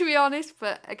difference, to be honest.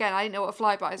 But again, I didn't know what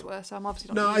flybys were, so I'm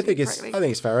obviously not. No, I think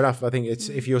it's fair enough. I think it's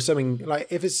if you're something like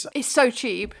if it's so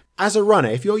cheap as a runner,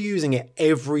 if you're using it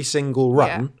every single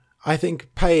run. I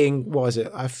think paying, what is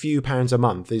it, a few pounds a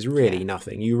month is really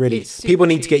nothing. People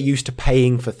need to get used to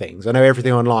paying for things. I know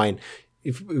everything online,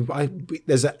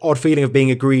 there's an odd feeling of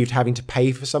being aggrieved having to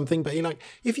pay for something, but you're like,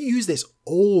 if you use this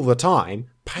all the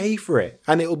time, pay for it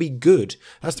and it'll be good.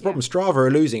 That's the problem. Strava are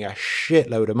losing a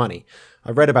shitload of money.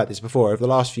 I've read about this before. Over the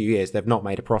last few years, they've not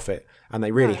made a profit and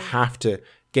they really have to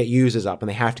get users up and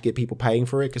they have to get people paying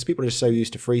for it because people are just so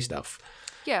used to free stuff.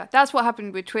 Yeah, that's what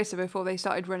happened with Twitter before they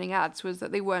started running ads, was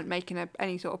that they weren't making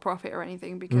any sort of profit or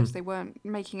anything because they weren't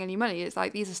making any money. It's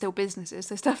like, these are still businesses.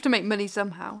 They still have to make money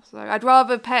somehow. So I'd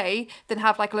rather pay than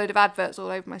have like a load of adverts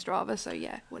all over my Strava. So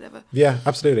yeah, whatever. Yeah,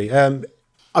 absolutely.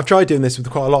 I've tried doing this with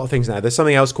quite a lot of things now. There's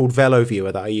something else called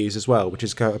VeloViewer that I use as well, which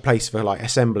is a place for like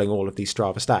assembling all of these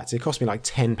Strava stats. It cost me like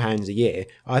 £10 a year.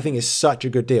 I think it's such a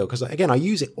good deal because, again, I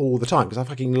use it all the time because I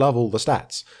fucking love all the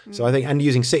stats. So I think, and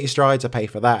using City Strides, I pay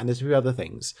for that. And there's a few other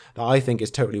things that I think is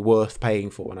totally worth paying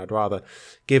for. And I'd rather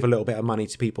give a little bit of money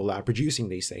to people that are producing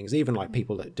these things, even like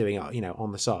people that are doing it,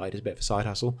 on the side as a bit of a side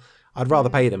hustle. I'd rather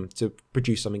pay them to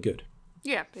produce something good.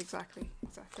 Yeah, exactly.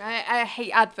 I hate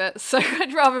adverts, so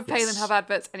I'd rather pay than have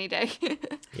adverts any day.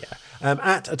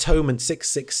 At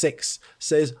Atonement666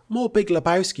 says, more Big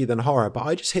Lebowski than horror, but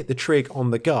I just hit the trig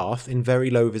on the Garth in very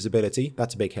low visibility.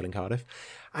 That's a big hill in Cardiff.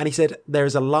 And he said, there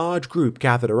is a large group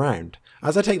gathered around.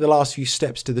 As I take the last few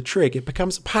steps to the trig, it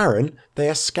becomes apparent they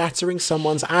are scattering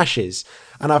someone's ashes,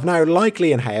 and I've now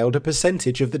likely inhaled a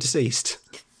percentage of the deceased.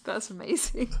 That's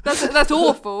amazing. That's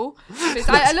awful.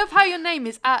 I love how your name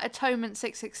is at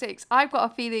Atonement666. I've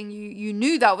got a feeling you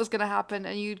knew that was going to happen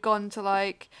and you'd gone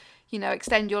to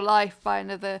extend your life by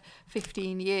another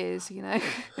 15 years,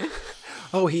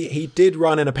 Oh, he did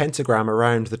run in a pentagram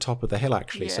around the top of the hill,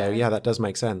 actually. Yeah. So, yeah, that does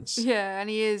make sense. Yeah, and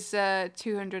he is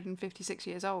 256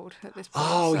 years old at this point.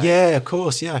 Oh, so. Yeah, of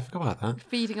course. Yeah, I forgot about that.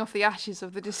 Feeding off the ashes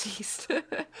of the deceased.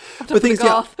 But things,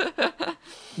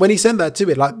 when he sent that to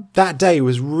me, like, that day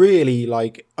was really,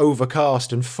 like,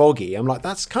 overcast and foggy. I'm like,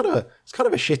 it's kind of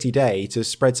a shitty day to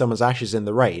spread someone's ashes in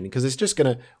the rain because it's just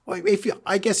going to,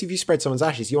 I guess if you spread someone's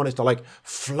ashes, you want it to, like,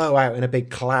 flow out in a big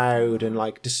cloud and,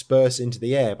 like, disperse into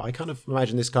the air. But I kind of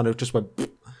imagine this kind of just went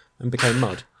and became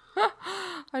mud.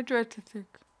 I dread to think.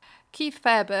 Keith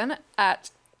Fairburn at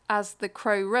As the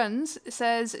Crow Runs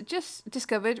says, just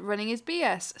discovered running is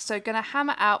BS, so gonna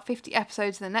hammer out 50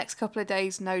 episodes in the next couple of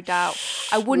days, no doubt.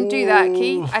 I wouldn't do that,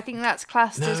 Keith. I think that's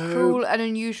classed as cruel and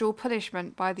unusual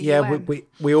punishment by the UN.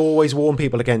 we always warn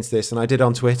people against this, and I did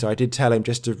on Twitter. I did tell him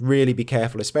just to really be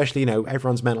careful, especially,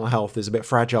 everyone's mental health is a bit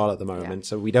fragile at the moment,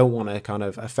 so we don't want to kind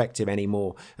of affect him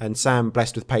anymore. And Sam,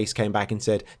 blessed with pace, came back and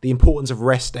said, the importance of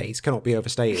rest days cannot be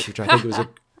overstated, which I think was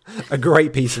a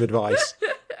great piece of advice.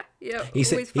 Yeah. He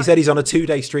said he's on a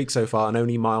 2-day streak so far and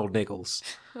only mild niggles.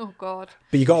 Oh God.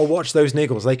 But you got to watch those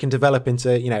niggles. They can develop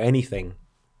into, anything.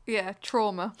 Yeah,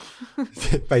 trauma.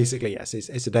 Basically, yes.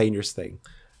 It's a dangerous thing.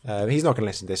 He's not going to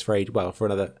listen to this for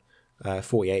another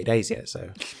 48 days yet.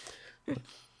 So.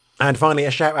 And finally,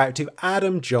 a shout out to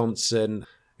Adam Johnson,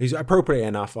 who's appropriate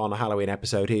enough on a Halloween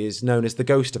episode. He is known as the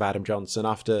ghost of Adam Johnson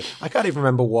after, I can't even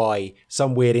remember why,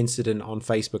 some weird incident on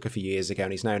Facebook a few years ago,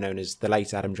 and he's now known as the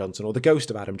late Adam Johnson, or the ghost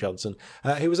of Adam Johnson.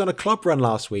 He was on a club run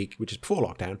last week, which is before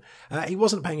lockdown. He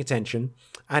wasn't paying attention,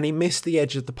 and he missed the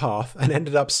edge of the path and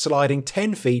ended up sliding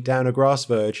 10 feet down a grass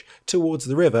verge towards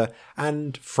the river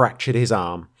and fractured his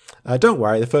arm. Don't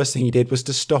worry, the first thing he did was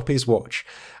to stop his watch.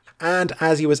 And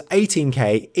as he was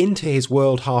 18k into his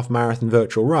World Half Marathon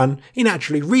virtual run, he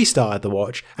naturally restarted the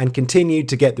watch and continued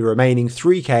to get the remaining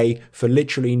 3k for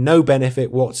literally no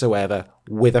benefit whatsoever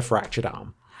with a fractured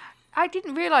arm. I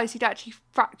didn't realise he'd actually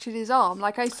fractured his arm.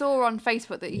 Like, I saw on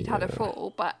Facebook that he'd had a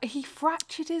fall, but he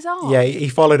fractured his arm. Yeah, he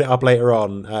followed it up later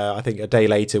on, I think a day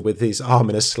later, with his arm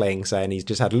in a sling, saying he's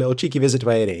just had a little cheeky visit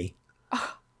to A&E.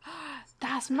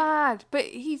 That's mad. But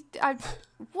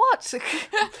what? So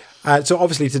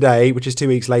obviously today, which is 2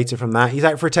 weeks later from that, he's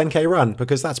out for a 10k run,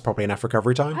 because that's probably enough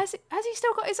recovery time. Has he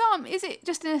still got his arm? Is it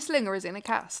just in a sling or is it in a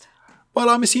cast? Well,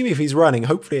 I'm assuming if he's running,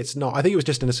 hopefully it's not. I think it was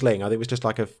just in a sling. I think it was just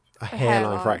like a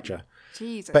hairline fracture.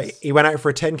 Jesus. But he went out for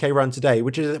a 10k run today,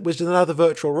 which is another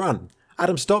virtual run.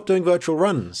 Adam, stop doing virtual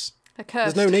runs. They're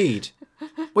cursed. There's no need.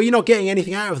 Well, you're not getting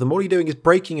anything out of them. All you're doing is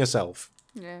breaking yourself.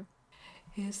 Yeah.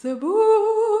 It's the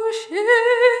bullshit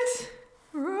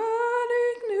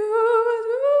running news.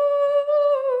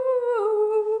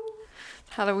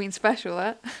 Halloween special,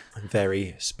 that.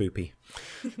 Very spoopy.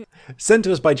 Sent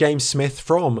to us by James Smith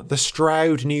from the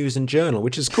Stroud News and Journal,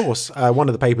 which is, of course, one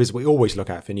of the papers we always look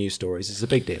at for news stories. It's a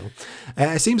big deal.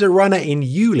 It seems a runner in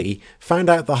Yulee found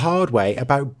out the hard way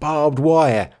about barbed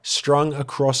wire strung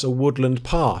across a woodland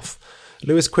path.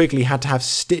 Lewis Quigley had to have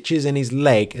stitches in his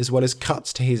leg as well as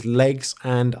cuts to his legs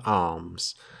and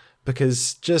arms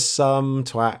because just some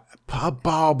twat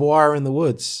barbed wire in the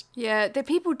woods. Yeah,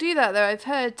 people do that though. I've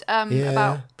heard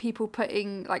about people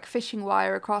putting like fishing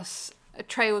wire across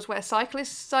trails where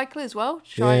cyclists cycle as well,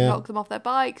 to try and knock them off their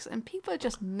bikes, and people are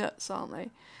just nuts, aren't they?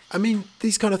 I mean,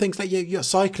 these kind of things, like you got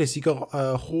cyclists, you got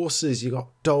horses, you got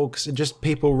dogs, and just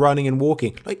people running and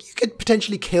walking. Like, you could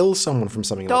potentially kill someone from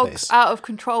something like this. Dogs out of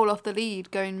control off the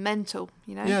lead, going mental,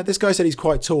 Yeah, this guy said he's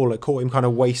quite tall. It caught him kind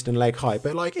of waist and leg height.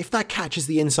 But, like, if that catches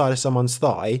the inside of someone's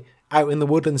thigh out in the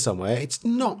woodland somewhere, it's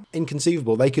not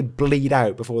inconceivable. They could bleed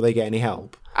out before they get any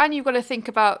help. And you've got to think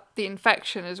about the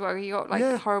infection as well. You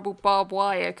got horrible barbed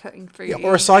wire cutting through you.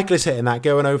 Or a cyclist hitting that,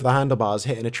 going over the handlebars,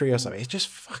 hitting a tree or something. It's just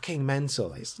fucking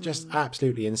mental. It's just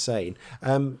absolutely insane.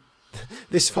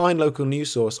 This fine local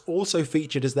news source also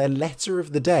featured as their letter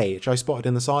of the day, which I spotted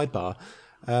in the sidebar.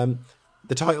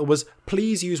 The title was,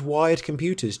 "Please use wired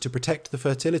computers to protect the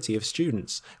fertility of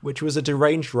students," which was a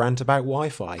deranged rant about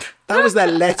Wi-Fi. That was their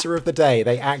letter of the day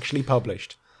they actually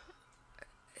published.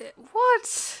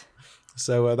 What?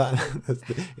 So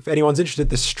if anyone's interested,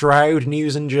 the Stroud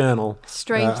News and Journal.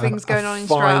 Strange things going on in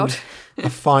Stroud. A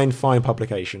fine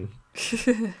publication.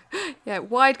 Yeah,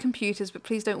 wired computers, but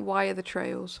please don't wire the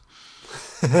trails.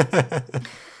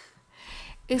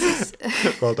 Is this...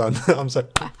 Well done. I'm sorry.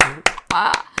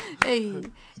 Hey.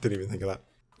 Didn't even think of that.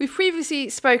 We've previously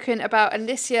spoken about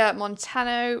Alicia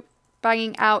Montano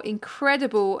banging out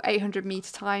incredible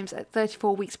 800-metre times at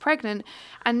 34 weeks pregnant,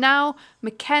 and now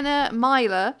McKenna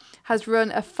Myler has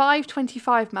run a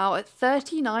 5:25 mile at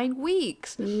 39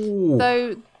 weeks. Ooh.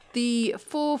 Though the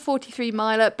 4:43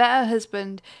 miler bet her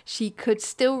husband she could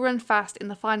still run fast in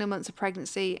the final months of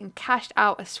pregnancy and cashed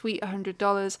out a sweet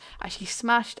 $100 as she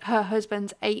smashed her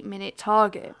husband's 8-minute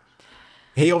target.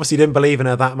 He obviously didn't believe in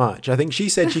her that much. I think she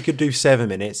said she could do 7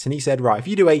 minutes, and he said, right, if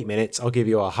you do 8 minutes, I'll give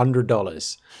you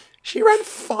 $100. She ran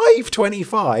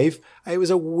 5:25. It was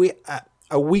a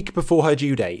week before her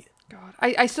due date. God,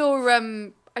 I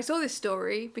saw this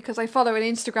story because I follow an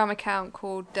Instagram account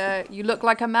called You Look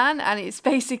Like a Man, and it's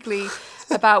basically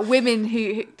about women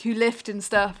who lift and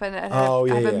stuff and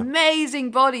have amazing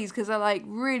bodies because they're like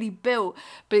really built,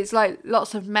 but it's like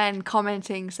lots of men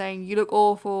commenting saying you look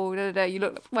awful, you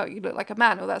look like a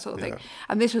man, or that sort of thing.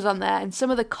 And this was on there, and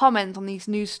some of the comments on these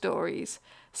news stories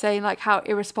saying like how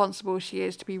irresponsible she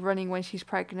is to be running when she's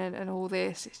pregnant and all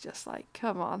this. It's just like,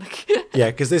 come on. Yeah,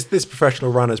 because this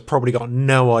professional runner's probably got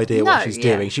no idea what she's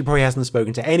doing. She probably hasn't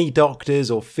spoken to any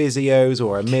doctors or physios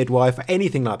or a midwife or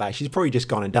anything like that. She's probably just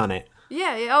gone and done it.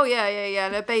 Yeah.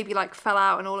 And her baby like fell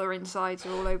out, and all her insides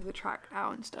are all over the track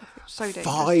now and stuff. It's so dangerous.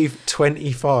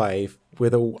 5:25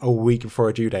 with a week before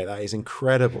a due date. That is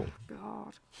incredible.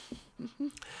 God.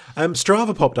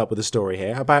 Strava popped up with a story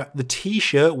here about the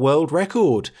T-shirt world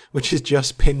record, which has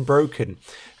just been broken.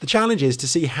 The challenge is to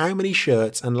see how many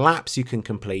shirts and laps you can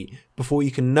complete before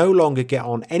you can no longer get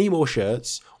on any more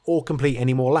shirts or complete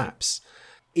any more laps.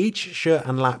 Each shirt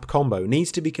and lap combo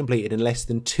needs to be completed in less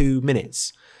than 2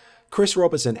 minutes. Chris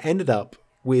Robertson ended up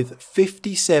with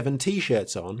 57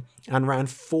 T-shirts on and ran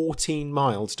 14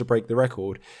 miles to break the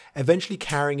record, eventually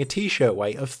carrying a T-shirt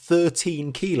weight of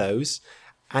 13 kilos,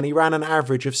 and he ran an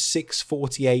average of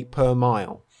 6:48 per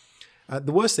mile.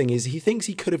 The worst thing is he thinks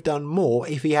he could have done more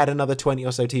if he had another 20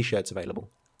 or so T-shirts available.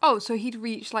 Oh, so he'd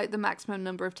reached like the maximum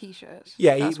number of T-shirts.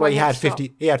 Yeah, That's he why had to stop.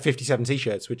 50. He had 57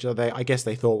 T-shirts, which I guess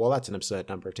they thought, well, that's an absurd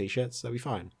number of T-shirts, so we'll be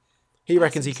fine. He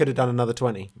reckons he could have done another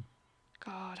 20.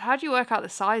 God, how do you work out the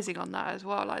sizing on that as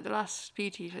well? Like the last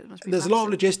few T-shirts must be. There's a lot of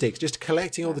massive. logistics, just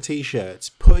collecting all the T-shirts,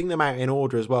 putting them out in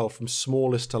order as well from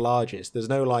smallest to largest. There's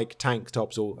no like tank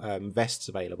tops or vests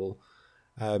available.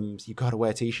 You've got to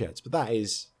wear T-shirts, but that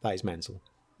is mental.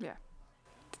 Yeah.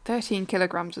 13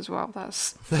 kilograms as well.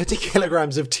 That's 30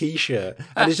 kilograms of T-shirt.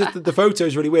 And it's just that the photo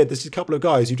is really weird. There's a couple of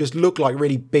guys who just look like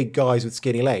really big guys with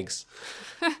skinny legs.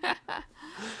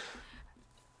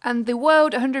 And the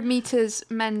world 100 meters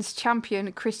men's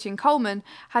champion Christian Coleman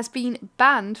has been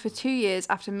banned for 2 years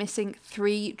after missing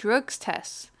 3 drugs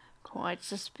tests. Quite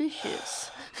suspicious.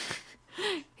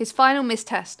 His final missed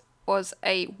test was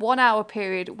a 1 hour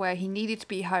period where he needed to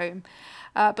be home,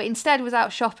 but instead was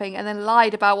out shopping and then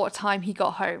lied about what time he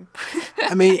got home.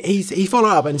 I mean, he followed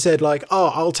up and said like,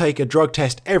 oh, I'll take a drug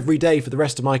test every day for the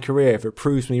rest of my career if it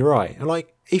proves me right. And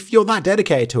like, if you're that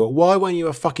dedicated to it, why weren't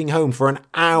you fucking home for an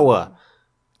hour?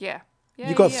 Yeah.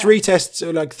 You've got 3 tests,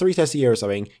 like 3 tests a year or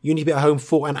something. You need to be at home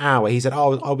for an hour. He said,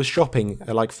 oh, I was shopping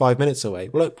like 5 minutes away.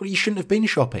 Well, you shouldn't have been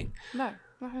shopping. No.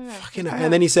 Fucking hell.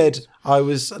 And then he said, I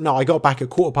got back at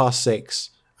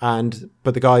 6:15,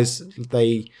 but the guys,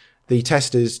 the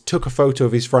testers took a photo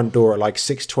of his front door at like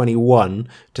 6:21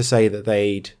 to say that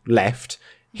they'd left.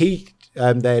 He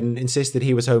then insisted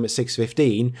he was home at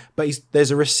 6:15, but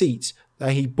there's a receipt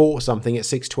that he bought something at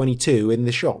 6:22 in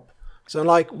the shop. So I'm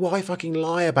like, why fucking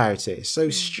lie about it? It's so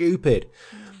stupid.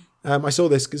 I saw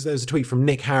this because there was a tweet from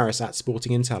Nick Harris at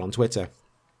Sporting Intel on Twitter.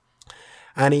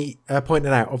 And he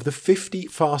pointed out, of the 50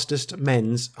 fastest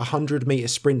men's 100-metre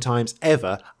sprint times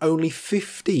ever, only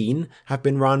 15 have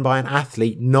been run by an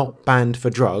athlete not banned for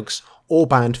drugs or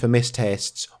banned for missed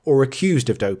tests or accused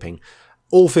of doping.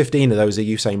 All 15 of those are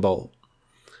Usain Bolt.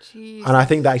 Jeez. And I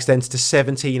think that extends to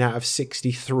 17 out of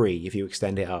 63 if you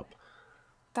extend it up.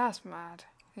 That's mad.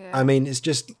 Yeah. I mean, it's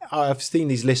just, I've seen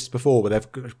these lists before where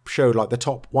they've showed like the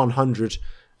top 100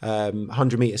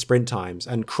 100-metre sprint times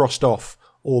and crossed off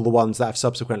all the ones that have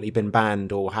subsequently been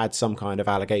banned or had some kind of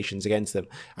allegations against them.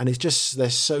 And it's just,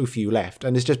 there's so few left.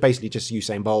 And it's just basically just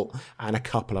Usain Bolt and a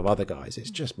couple of other guys.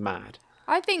 It's just mad.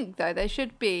 I think, though, there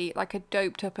should be like a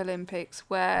doped up Olympics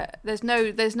where there's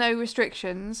no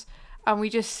restrictions and we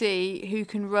just see who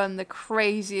can run the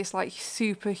craziest, like,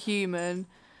 superhuman,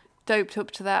 doped up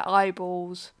to their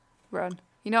eyeballs run.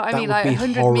 You know what I mean? Like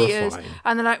 100 meters,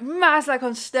 and then like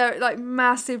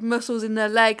massive muscles in their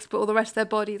legs, but all the rest of their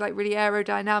body like really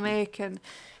aerodynamic. And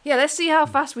yeah, let's see how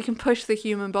fast we can push the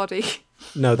human body.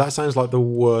 No, that sounds like the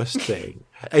worst thing.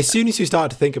 As soon as you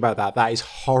start to think about that, that is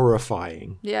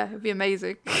horrifying. Yeah, it'd be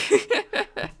amazing.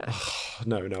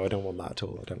 No, I don't want that at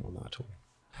all.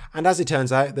 And as it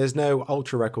turns out, there's no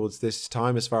ultra records this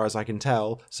time, as far as I can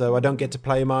tell. So I don't get to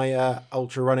play my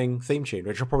ultra running theme tune,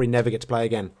 which I'll probably never get to play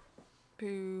again.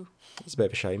 Boo. It's a bit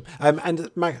of a shame. And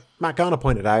Matt Garner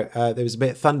pointed out there was a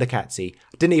bit Thundercatsy.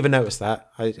 Didn't even notice that.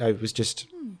 I was just...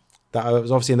 That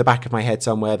was obviously in the back of my head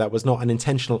somewhere. That was not an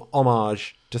intentional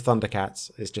homage to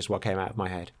Thundercats. It's just what came out of my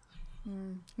head.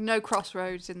 No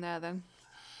Crossroads in there then.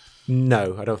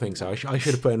 No, I don't think so. I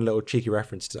should have put in a little cheeky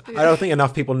reference to it. I don't think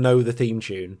enough people know the theme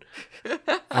tune.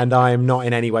 And I am not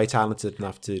in any way talented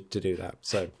enough to do that.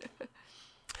 So...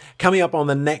 Coming up on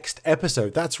the next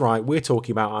episode, that's right, we're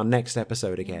talking about our next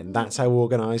episode again. That's how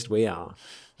organised we are.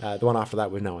 The one after that,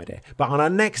 we've no idea. But on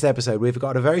our next episode, we've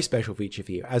got a very special feature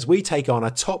for you as we take on a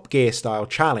Top Gear style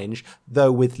challenge,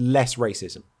 though with less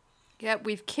racism. Yep,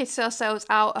 we've kitted ourselves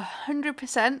out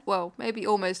 100%, well, maybe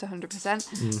almost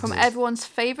 100%, from everyone's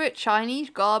favourite Chinese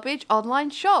garbage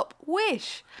online shop,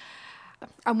 Wish.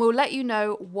 And we'll let you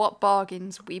know what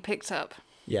bargains we picked up.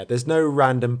 Yeah, there's no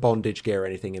random bondage gear or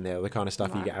anything in there, the kind of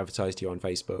stuff you get advertised to you on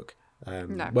Facebook.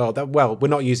 No. Well, we're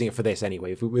not using it for this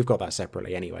anyway. We've got that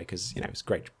separately anyway because, it's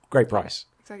great price.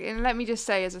 Exactly. And let me just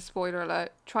say, as a spoiler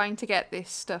alert, trying to get this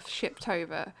stuff shipped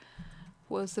over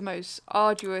was the most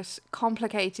arduous,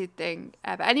 complicated thing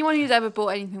ever. Anyone who's ever bought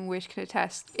anything from Wish can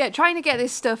attest. Yeah, trying to get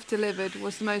this stuff delivered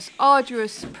was the most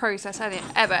arduous process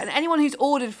ever. And anyone who's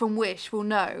ordered from Wish will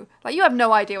know. Like, you have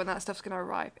no idea when that stuff's going to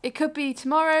arrive. It could be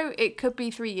tomorrow. It could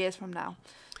be 3 years from now.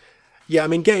 Yeah, I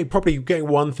mean, getting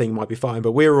one thing might be fine,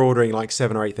 but we're ordering like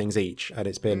 7 or 8 things each, and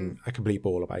it's been a complete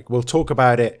ball of bake. We'll talk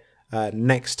about it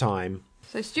next time.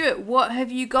 So, Stuart, what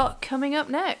have you got coming up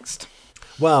next?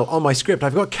 Well, on my script,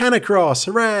 I've got Canicross,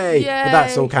 hooray! Yay! But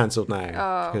that's all cancelled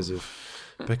now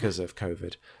because of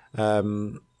COVID.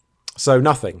 So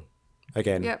nothing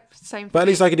again. Yep, same. But at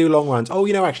least I can do long runs. Oh,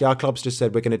 actually, our club's just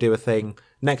said we're going to do a thing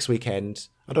next weekend.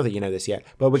 I don't think you know this yet,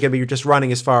 but we're going to be just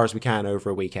running as far as we can over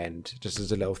a weekend, just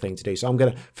as a little thing to do. So I'm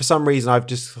going to, for some reason, I've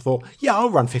just thought, yeah, I'll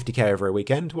run 50k over a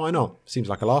weekend. Why not? Seems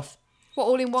like a laugh. What,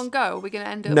 all in one go? Are we going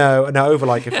to end up? No, over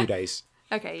like a few days.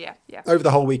 Okay, yeah. Over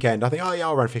the whole weekend. I think, oh yeah,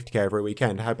 I'll run 50k over a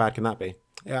weekend. How bad can that be?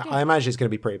 Yeah, I imagine it's going to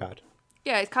be pretty bad.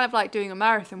 Yeah, it's kind of like doing a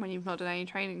marathon when you've not done any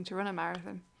training to run a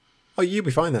marathon. Oh, you'll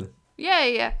be fine then.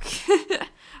 Yeah.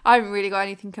 I haven't really got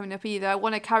anything coming up either. I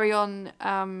want to carry on,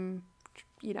 running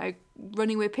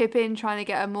with Pippin, trying to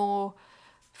get a more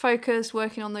focus,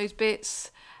 working on those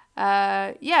bits.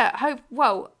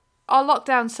 Our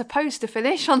lockdown's supposed to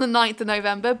finish on the 9th of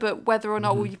November, but whether or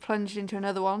not we'll be plunged into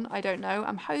another one, I don't know.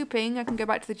 I'm hoping I can go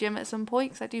back to the gym at some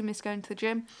point, because I do miss going to the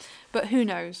gym. But who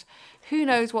knows? Who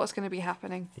knows what's going to be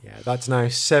happening? Yeah, that's now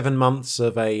 7 months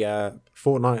of a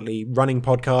fortnightly running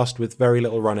podcast with very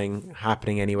little running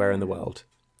happening anywhere in the world.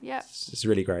 Yeah. It's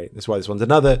really great. That's why this one's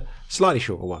another slightly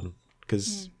shorter one,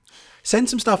 because...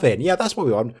 Send some stuff in. Yeah, that's what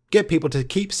we want. Get people to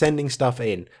keep sending stuff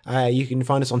in. You can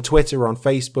find us on Twitter or on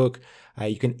Facebook.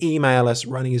 You can email us,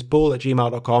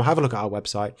 runningisbull@gmail.com. Have a look at our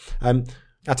website.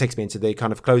 That takes me into the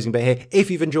kind of closing bit here.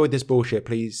 If you've enjoyed this bullshit,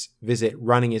 please visit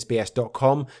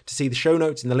runningisbs.com to see the show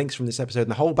notes and the links from this episode and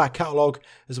the whole back catalogue,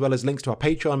 as well as links to our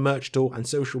Patreon merch store and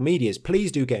social medias.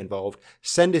 Please do get involved.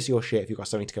 Send us your shit if you've got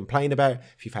something to complain about,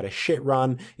 if you've had a shit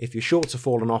run, if your shorts have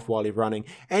fallen off while you're running,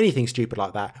 anything stupid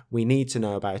like that. We need to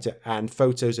know about it, and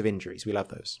photos of injuries. We love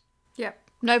those. Yep.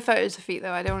 No photos of feet,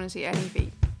 though. I don't want to see any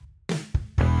feet.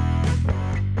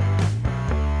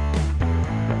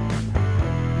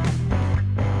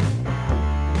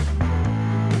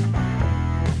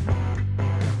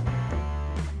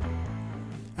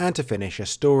 And to finish, a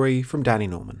story from Danny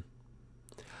Norman.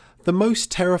 The most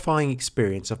terrifying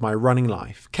experience of my running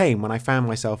life came when I found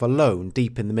myself alone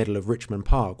deep in the middle of Richmond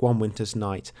Park one winter's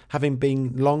night, having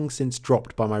been long since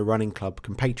dropped by my running club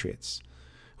compatriots.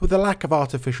 With the lack of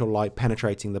artificial light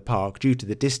penetrating the park due to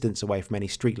the distance away from any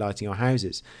street lighting or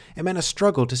houses, it meant a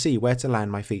struggle to see where to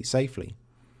land my feet safely.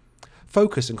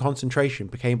 Focus and concentration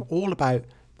became all about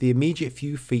the immediate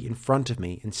few feet in front of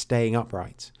me and staying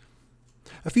upright.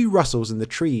 A few rustles in the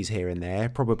trees here and there,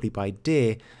 probably by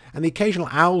deer, and the occasional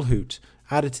owl hoot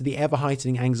added to the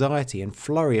ever-heightening anxiety and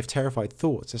flurry of terrified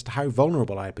thoughts as to how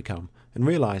vulnerable I had become, and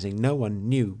realising no one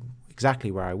knew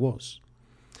exactly where I was.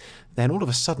 Then all of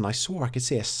a sudden I saw I could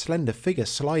see a slender figure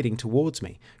sliding towards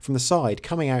me, from the side,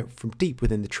 coming out from deep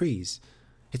within the trees.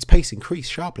 Its pace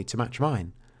increased sharply to match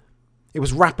mine. It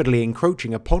was rapidly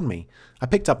encroaching upon me. I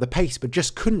picked up the pace but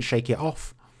just couldn't shake it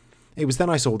off. It was then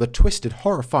I saw the twisted,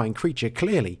 horrifying creature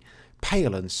clearly.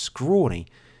 Pale and scrawny,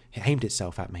 it aimed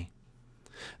itself at me.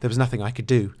 There was nothing I could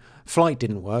do. Flight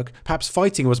didn't work. Perhaps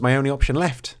fighting was my only option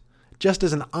left. Just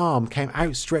as an arm came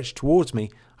outstretched towards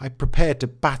me, I prepared to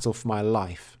battle for my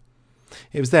life.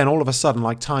 It was then all of a sudden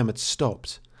like time had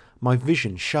stopped. My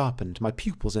vision sharpened, my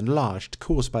pupils enlarged,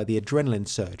 caused by the adrenaline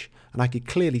surge, and I could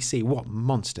clearly see what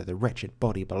monster the wretched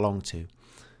body belonged to.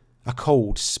 A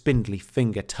cold, spindly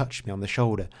finger touched me on the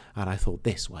shoulder, and I thought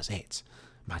this was it.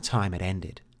 My time had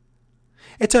ended.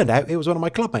 It turned out it was one of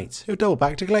my clubmates who doubled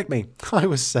back to collect me. I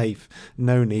was safe.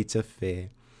 No need to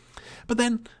fear. But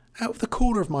then, out of the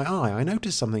corner of my eye, I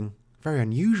noticed something very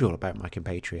unusual about my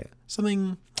compatriot.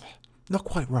 Something not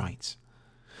quite right.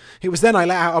 It was then I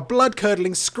let out a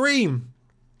blood-curdling scream.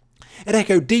 It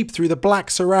echoed deep through the black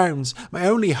surrounds. My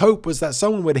only hope was that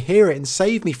someone would hear it and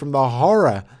save me from the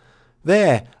horror.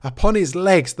 There, upon his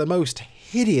legs, the most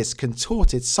hideous,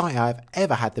 contorted sight I have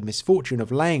ever had the misfortune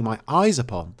of laying my eyes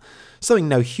upon. Something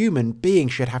no human being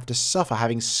should have to suffer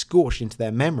having scorched into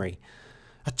their memory.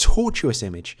 A tortuous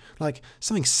image, like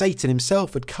something Satan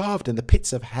himself had carved in the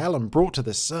pits of hell and brought to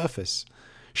the surface.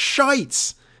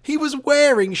 Shites! He was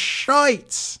wearing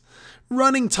shites!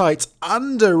 Running tights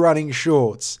under running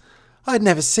shorts. I had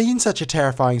never seen such a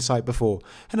terrifying sight before,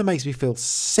 and it makes me feel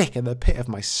sick in the pit of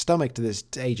my stomach to this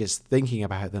day just thinking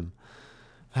about them.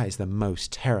 That is the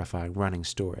most terrifying running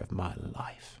story of my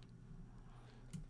life.